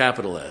s or a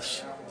capital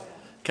S?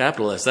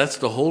 Capital S. That's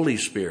the Holy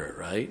Spirit,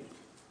 right?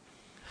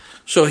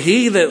 So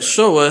he that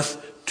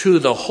soweth to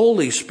the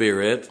Holy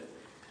Spirit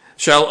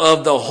shall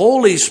of the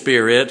Holy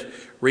Spirit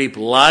reap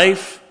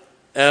life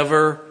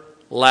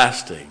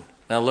everlasting.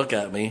 Now look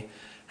at me.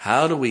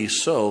 How do we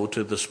sow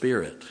to the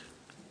Spirit?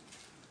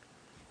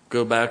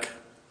 Go back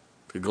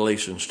to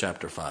Galatians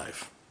chapter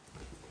 5.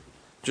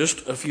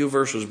 Just a few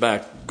verses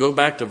back. Go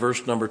back to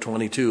verse number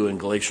 22 in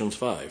Galatians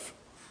 5.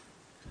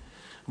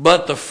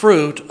 But the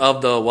fruit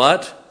of the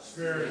what?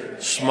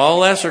 Spirit.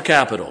 Small s or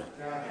capital?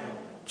 Capital.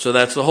 So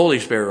that's the Holy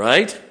Spirit,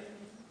 right?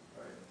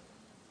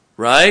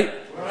 Right?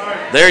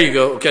 There you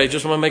go. Okay,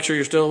 just want to make sure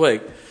you're still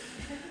awake.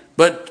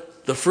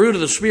 But the fruit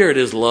of the Spirit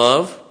is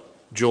love,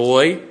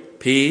 joy,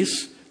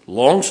 peace,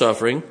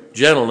 long-suffering,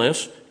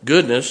 gentleness,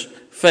 goodness,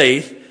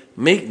 faith,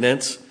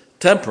 meekness,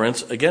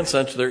 temperance. Against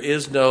such there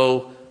is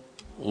no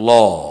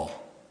law.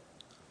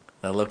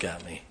 Now look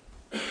at me.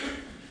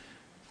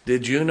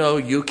 Did you know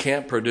you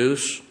can't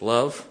produce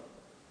love?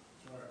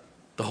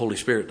 The Holy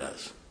Spirit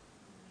does.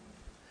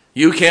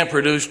 You can't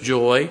produce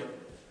joy.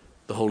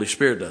 The Holy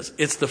Spirit does.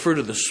 It's the fruit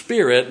of the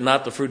Spirit,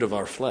 not the fruit of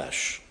our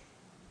flesh.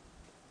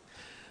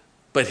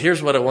 But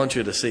here's what I want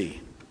you to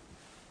see.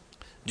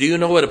 Do you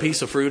know what a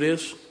piece of fruit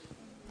is?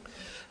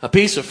 A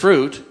piece of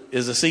fruit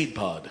is a seed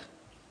pod.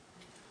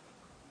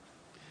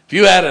 If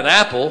you add an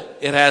apple,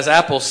 it has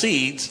apple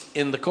seeds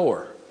in the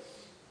core.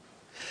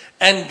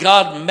 And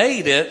God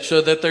made it so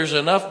that there's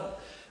enough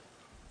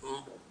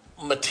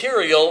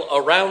material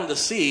around the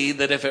seed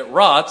that if it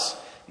rots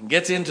and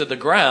gets into the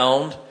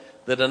ground,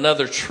 that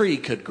another tree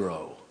could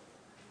grow.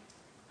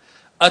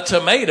 A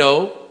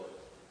tomato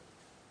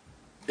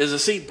is a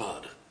seed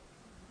pod.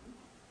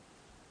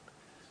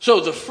 So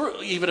the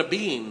fruit, even a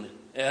bean,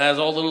 it has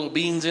all the little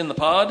beans in the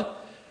pod.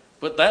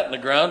 Put that in the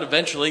ground,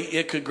 eventually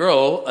it could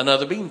grow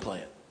another bean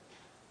plant.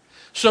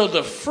 So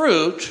the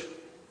fruit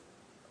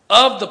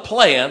of the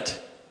plant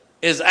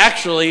is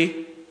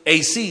actually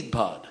a seed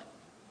pod.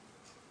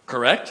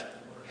 Correct?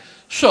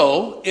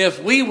 So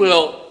if we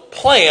will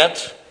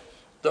plant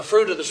the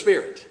fruit of the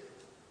Spirit,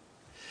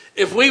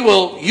 if we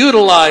will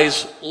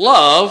utilize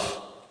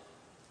love,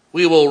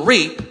 we will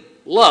reap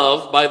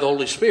love by the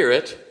Holy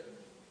Spirit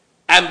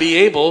and be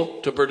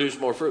able to produce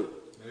more fruit.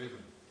 Amen.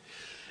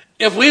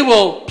 If we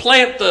will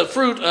plant the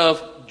fruit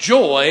of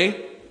joy,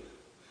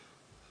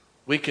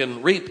 we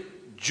can reap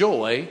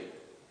joy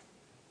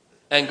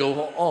and go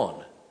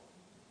on.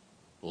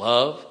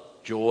 Love,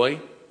 joy,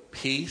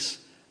 peace,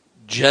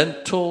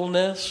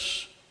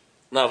 gentleness,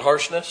 not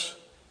harshness.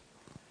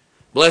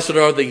 Blessed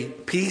are the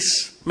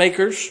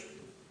peacemakers.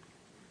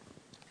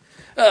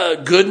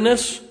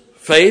 Goodness,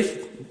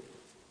 faith,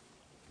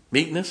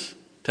 meekness,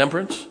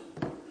 temperance.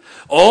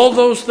 All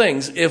those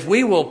things, if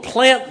we will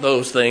plant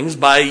those things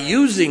by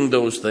using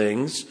those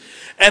things,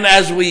 and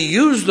as we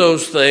use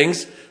those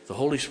things, the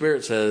Holy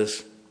Spirit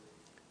says,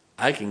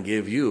 I can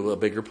give you a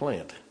bigger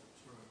plant.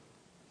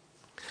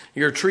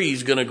 Your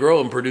tree's going to grow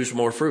and produce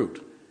more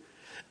fruit.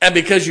 And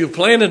because you've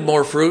planted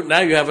more fruit, now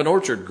you have an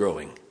orchard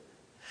growing.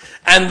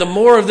 And the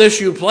more of this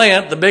you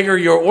plant, the bigger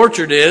your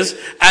orchard is,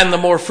 and the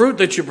more fruit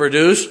that you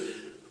produce,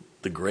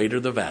 the greater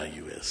the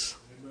value is.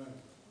 Amen.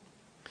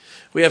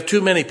 We have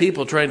too many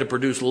people trying to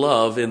produce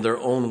love in their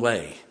own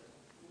way.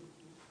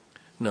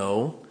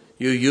 No,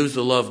 you use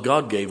the love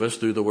God gave us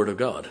through the Word of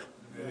God.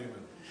 Amen.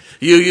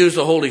 You use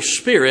the Holy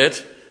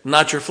Spirit,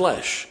 not your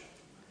flesh.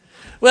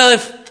 Well,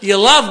 if you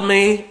love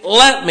me,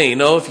 let me.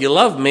 No, if you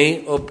love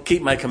me,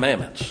 keep my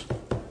commandments.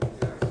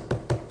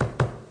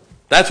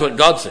 That's what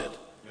God said.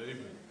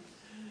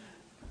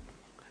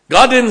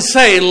 God didn't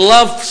say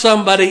love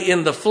somebody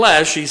in the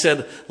flesh. He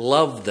said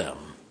love them.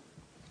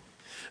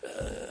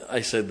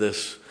 I said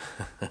this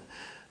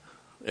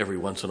every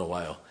once in a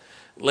while.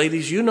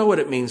 Ladies, you know what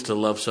it means to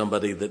love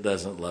somebody that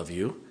doesn't love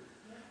you.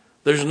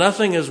 There's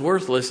nothing as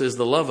worthless as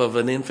the love of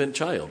an infant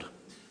child.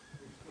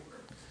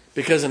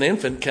 Because an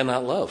infant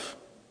cannot love.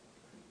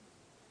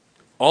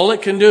 All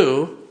it can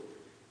do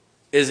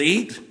is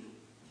eat,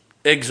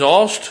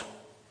 exhaust,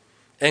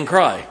 and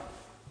cry.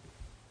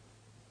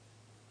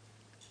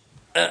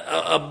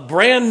 A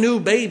brand new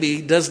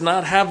baby does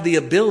not have the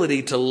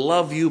ability to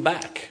love you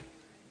back.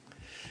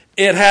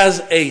 It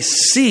has a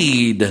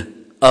seed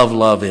of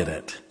love in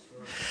it.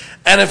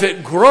 And if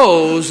it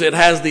grows, it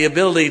has the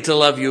ability to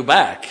love you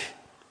back.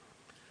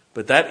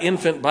 But that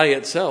infant by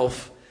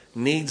itself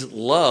needs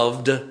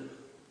loved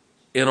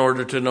in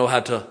order to know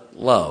how to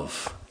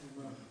love.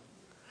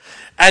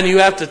 And you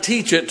have to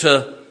teach it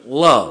to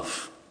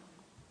love.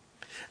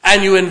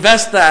 And you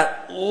invest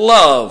that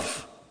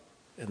love,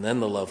 and then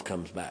the love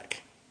comes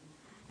back.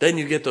 Then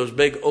you get those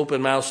big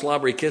open mouth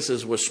slobbery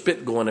kisses with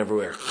spit going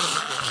everywhere.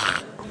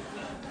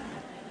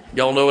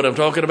 Y'all know what I'm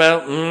talking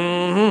about?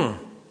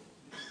 Mm-hmm.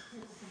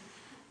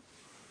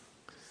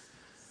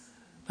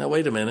 Now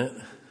wait a minute.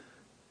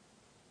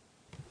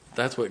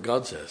 That's what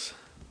God says.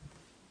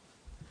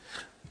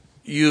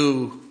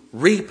 You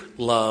reap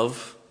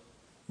love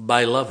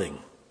by loving,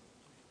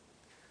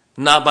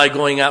 not by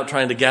going out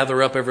trying to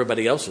gather up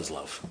everybody else's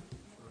love.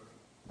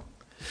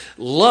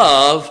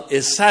 Love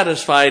is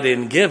satisfied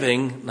in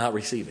giving, not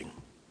receiving.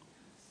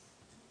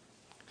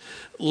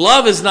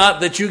 Love is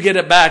not that you get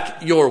it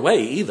back your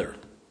way either.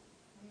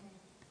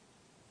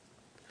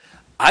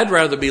 I'd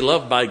rather be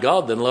loved by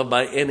God than loved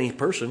by any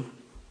person.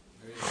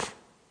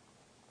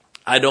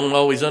 I don't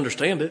always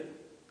understand it,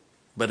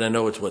 but I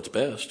know it's what's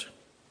best.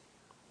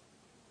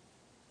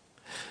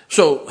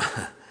 So,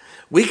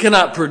 we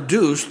cannot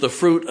produce the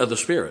fruit of the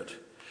Spirit,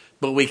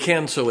 but we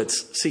can sow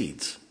its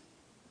seeds.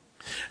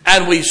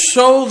 And we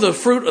sow the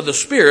fruit of the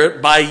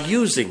Spirit by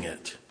using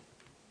it.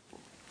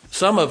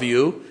 Some of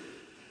you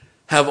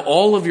have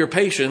all of your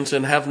patience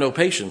and have no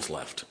patience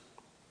left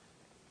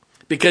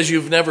because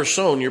you've never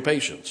sown your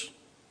patience.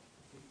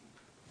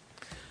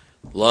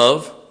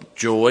 Love,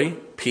 joy,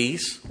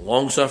 peace,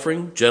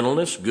 long-suffering,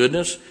 gentleness,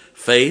 goodness,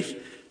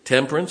 faith,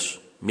 temperance,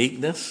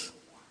 meekness.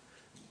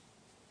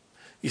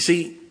 You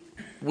see,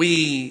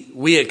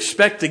 we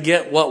expect to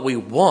get what we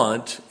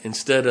want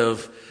instead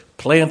of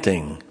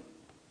planting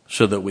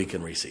so that we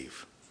can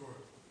receive.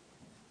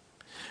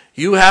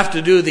 You have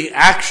to do the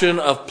action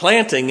of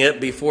planting it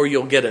before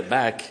you'll get it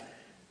back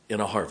in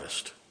a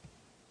harvest.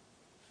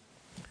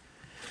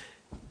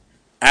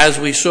 As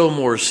we sow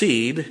more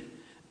seed,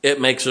 it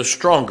makes us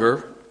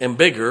stronger and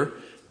bigger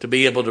to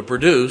be able to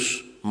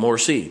produce more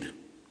seed.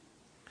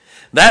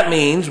 That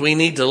means we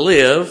need to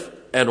live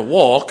and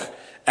walk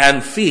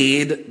and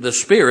feed the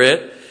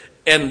Spirit,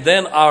 and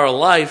then our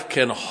life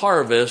can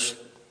harvest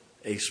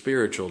a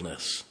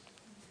spiritualness.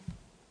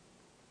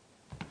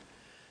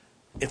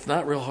 It's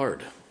not real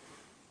hard.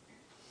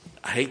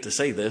 I hate to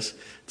say this,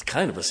 it's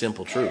kind of a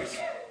simple truth.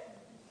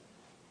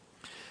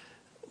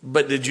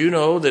 But did you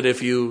know that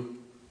if you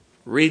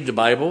read the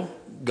Bible,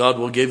 God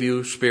will give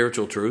you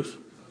spiritual truth?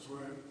 That's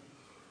right.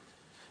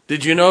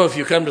 Did you know if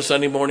you come to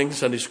Sunday morning,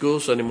 Sunday school,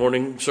 Sunday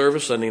morning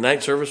service, Sunday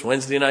night service,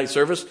 Wednesday night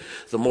service,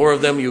 the more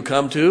of them you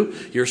come to,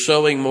 you're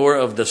sowing more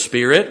of the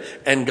Spirit,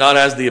 and God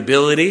has the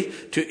ability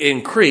to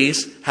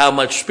increase how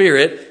much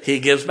Spirit He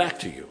gives back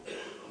to you.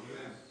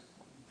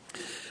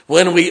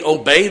 When we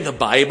obey the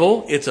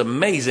Bible, it's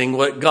amazing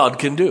what God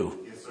can do.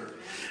 Yes, sir.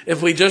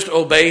 If we just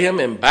obey Him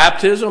in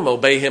baptism,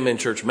 obey Him in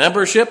church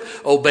membership,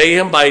 obey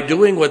Him by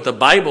doing what the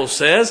Bible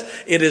says,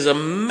 it is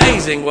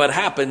amazing what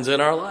happens in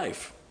our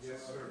life.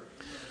 Yes, sir.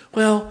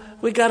 Well,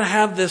 we got to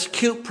have this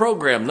cute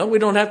program. No, we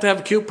don't have to have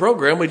a cute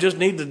program. We just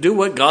need to do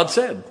what God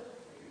said.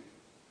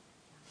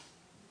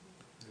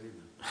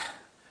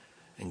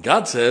 And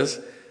God says,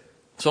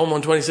 Psalm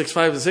 126,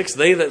 5 and 6,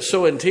 they that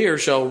sow in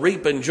tears shall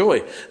reap in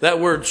joy. That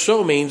word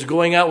sow means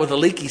going out with a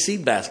leaky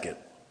seed basket.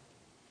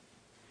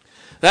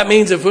 That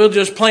means if we'll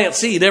just plant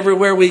seed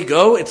everywhere we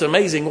go, it's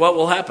amazing what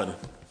will happen.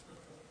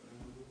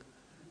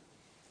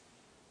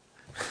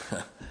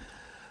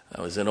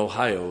 I was in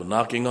Ohio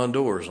knocking on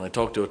doors, and I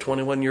talked to a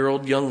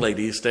 21-year-old young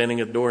lady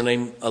standing at the door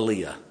named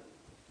Aaliyah.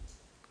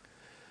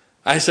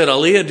 I said,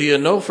 Aaliyah, do you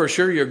know for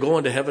sure you're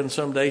going to heaven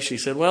someday? She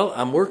said, well,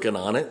 I'm working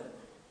on it.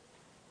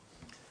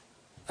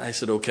 I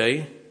said,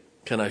 okay,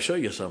 can I show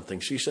you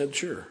something? She said,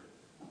 sure.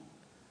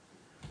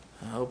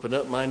 I opened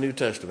up my New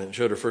Testament and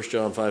showed her 1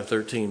 John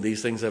 5:13.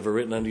 These things have I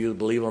written unto you that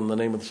believe on the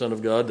name of the Son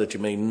of God, that you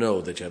may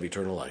know that you have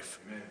eternal life.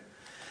 Amen.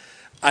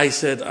 I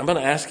said, I'm going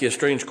to ask you a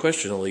strange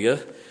question,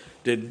 Aaliyah.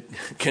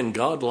 Can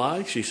God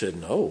lie? She said,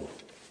 no.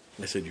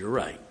 I said, you're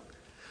right.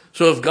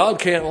 So if God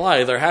can't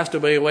lie, there has to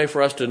be a way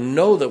for us to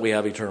know that we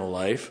have eternal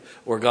life,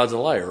 or God's a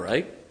liar,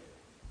 right?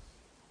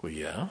 Well,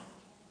 yeah.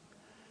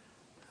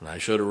 And I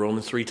showed her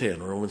Romans 3:10,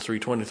 Romans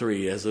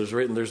 3:23, as it is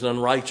written, there's none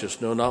righteous,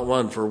 no, not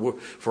one,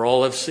 for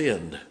all have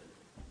sinned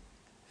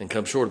and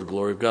come short of the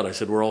glory of God. I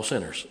said, we're all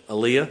sinners.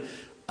 Aaliyah,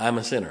 I'm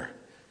a sinner.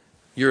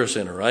 You're a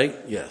sinner, right?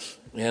 Yes.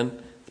 And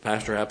the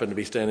pastor happened to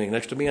be standing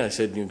next to me. I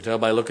said, you can tell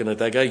by looking at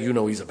that guy, you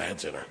know he's a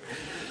bad sinner.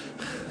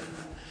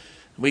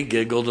 We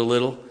giggled a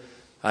little.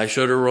 I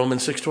showed her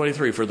Romans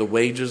 6:23, for the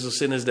wages of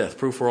sin is death.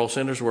 Proof we're all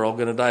sinners, we're all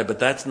going to die. But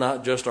that's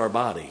not just our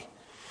body.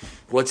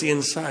 What's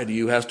inside of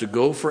you has to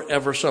go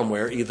forever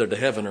somewhere, either to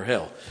heaven or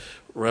hell.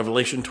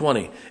 Revelation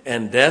 20.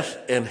 And death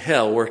and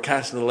hell were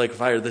cast into the lake of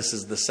fire. This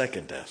is the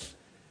second death.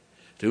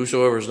 To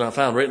whosoever is not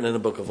found written in the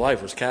book of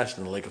life was cast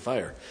in the lake of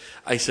fire.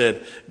 I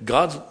said,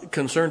 God's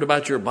concerned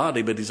about your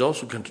body, but He's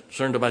also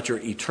concerned about your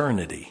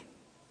eternity.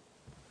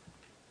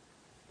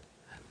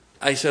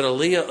 I said,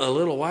 Aaliyah, a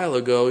little while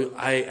ago,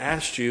 I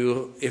asked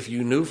you if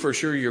you knew for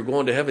sure you're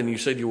going to heaven. You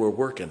said you were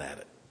working at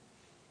it.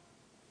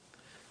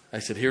 I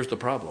said, here's the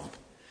problem.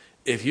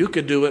 If you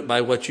could do it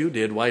by what you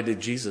did, why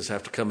did Jesus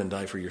have to come and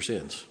die for your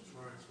sins?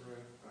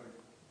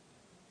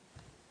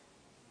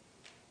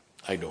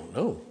 I don't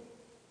know.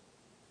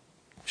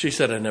 She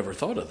said, I never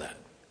thought of that.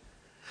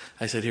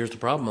 I said, here's the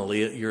problem,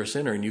 Aaliyah. You're a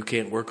sinner and you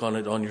can't work on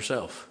it on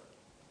yourself.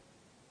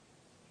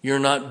 You're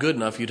not good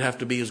enough. You'd have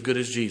to be as good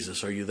as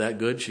Jesus. Are you that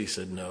good? She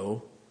said,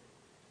 no.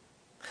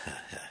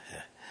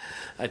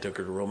 I took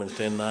her to Romans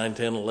 10, 9,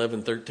 10,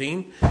 11,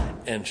 13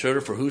 and showed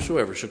her, for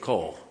whosoever shall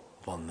call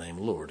upon the name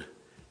of the Lord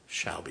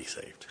shall be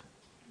saved.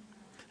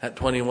 That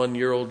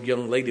 21-year-old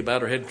young lady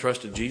bowed her head and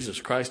trusted Jesus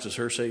Christ as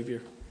her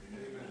Savior.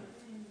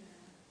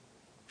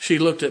 She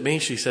looked at me,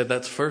 she said,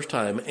 that's the first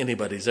time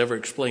anybody's ever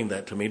explained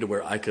that to me to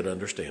where I could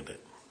understand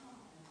it.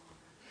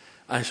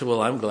 I said,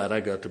 well, I'm glad I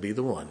got to be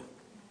the one.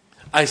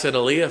 I said,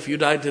 Aaliyah, if you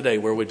died today,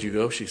 where would you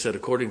go? She said,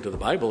 according to the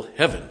Bible,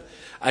 heaven.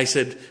 I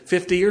said,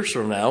 50 years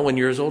from now, when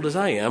you're as old as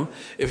I am,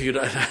 if you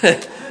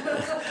died,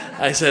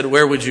 I said,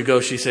 where would you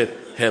go? She said,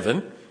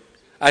 heaven.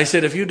 I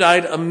said, if you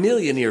died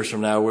 1,000,000 years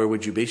from now, where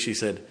would you be? She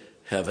said,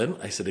 heaven.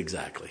 I said,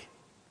 exactly.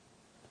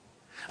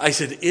 I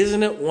said,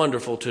 isn't it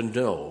wonderful to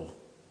know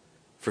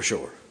for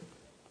sure?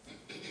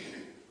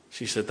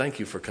 She said, thank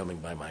you for coming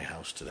by my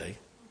house today.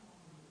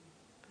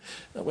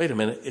 Now, wait a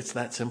minute. It's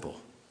that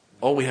simple.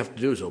 All we have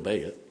to do is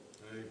obey it.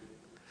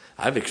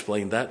 I've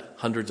explained that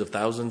hundreds of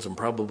thousands and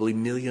probably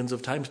millions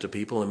of times to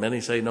people, and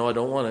many say, no, I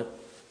don't want it.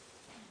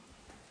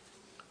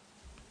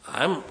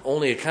 I'm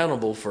only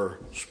accountable for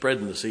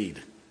spreading the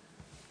seed.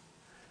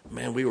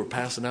 Man, we were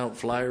passing out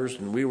flyers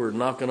and we were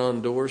knocking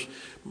on doors.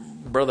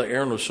 Brother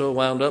Aaron was so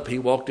wound up, he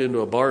walked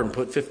into a bar and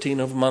put 15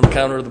 of them on the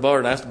counter of the bar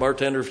and asked the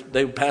bartender if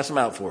they would pass them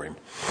out for him.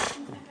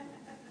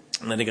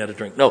 And then he got a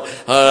drink. No,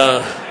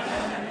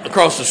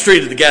 across the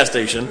street at the gas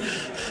station.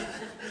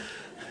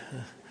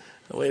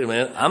 Wait a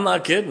minute, I'm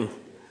not kidding. You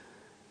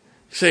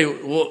say,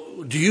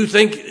 well, do you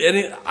think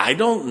any? I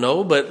don't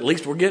know, but at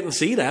least we're getting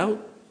seed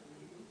out.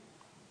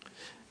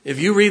 If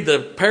you read the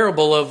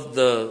parable of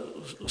the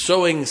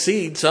sowing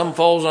seed, some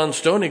falls on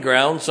stony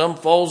ground, some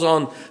falls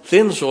on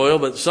thin soil,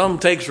 but some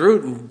takes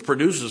root and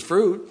produces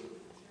fruit.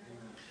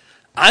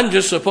 I'm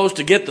just supposed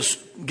to get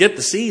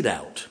the seed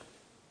out.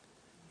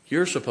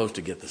 You're supposed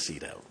to get the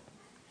seed out.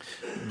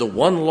 The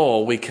one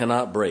law we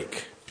cannot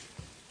break,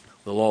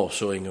 the law of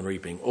sowing and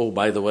reaping. Oh,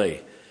 by the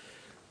way,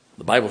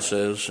 the Bible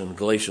says in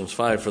Galatians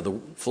 5, for the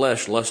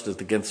flesh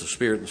lusteth against the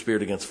spirit, and the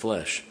spirit against the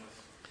flesh.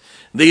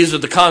 These are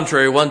the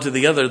contrary one to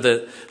the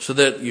other, so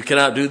that you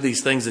cannot do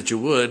these things that you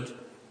would.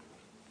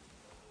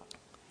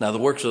 Now the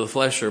works of the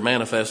flesh are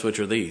manifest, which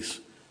are these: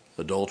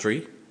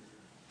 adultery,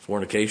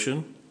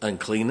 fornication,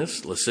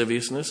 uncleanness,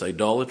 lasciviousness,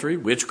 idolatry,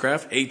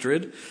 witchcraft,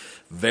 hatred,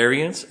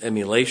 variance,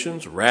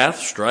 emulations, wrath,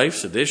 strife,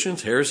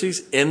 seditions,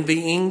 heresies,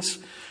 envyings,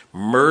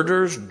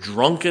 murders,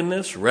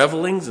 drunkenness,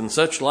 revelings, and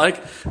such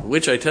like,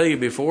 which I tell you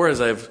before, as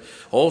I've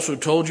also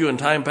told you in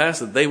time past,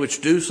 that they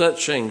which do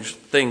such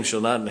things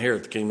shall not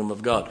inherit the kingdom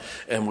of God.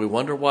 And we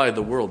wonder why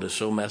the world is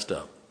so messed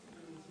up.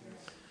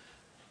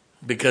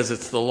 Because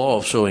it's the law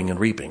of sowing and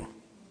reaping.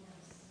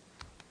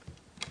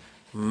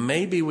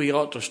 Maybe we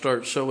ought to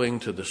start sowing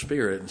to the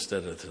spirit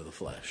instead of to the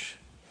flesh.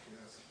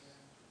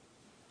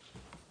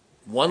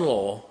 One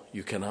law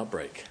you cannot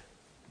break: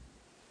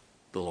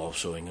 the law of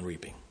sowing and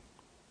reaping.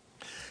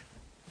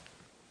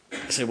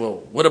 I say,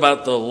 well, what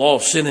about the law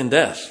of sin and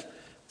death?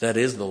 That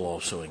is the law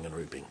of sowing and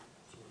reaping.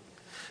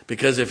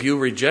 Because if you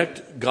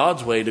reject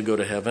God's way to go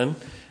to heaven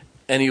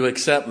and you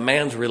accept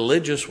man's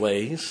religious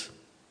ways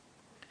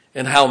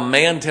and how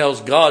man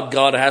tells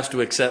God has to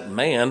accept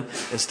man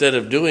instead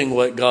of doing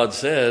what God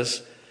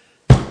says,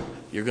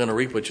 you're going to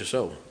reap what you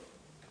sow.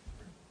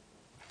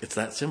 It's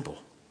that simple.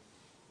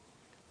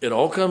 It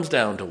all comes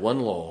down to one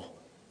law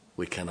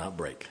we cannot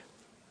break.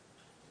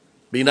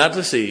 Be not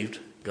deceived,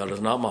 God is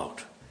not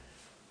mocked.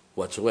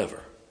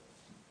 Whatsoever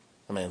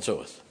a man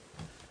soweth,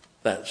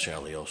 that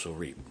shall he also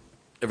reap.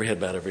 Every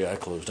head bowed, every eye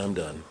closed. I'm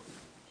done.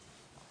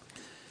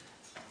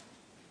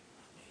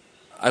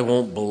 I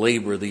won't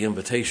belabor the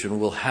invitation.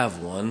 We'll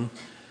have one.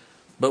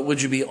 But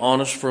would you be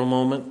honest for a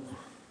moment?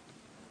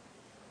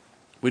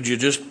 Would you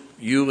just,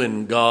 you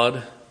and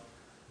God,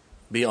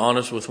 be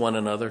honest with one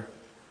another?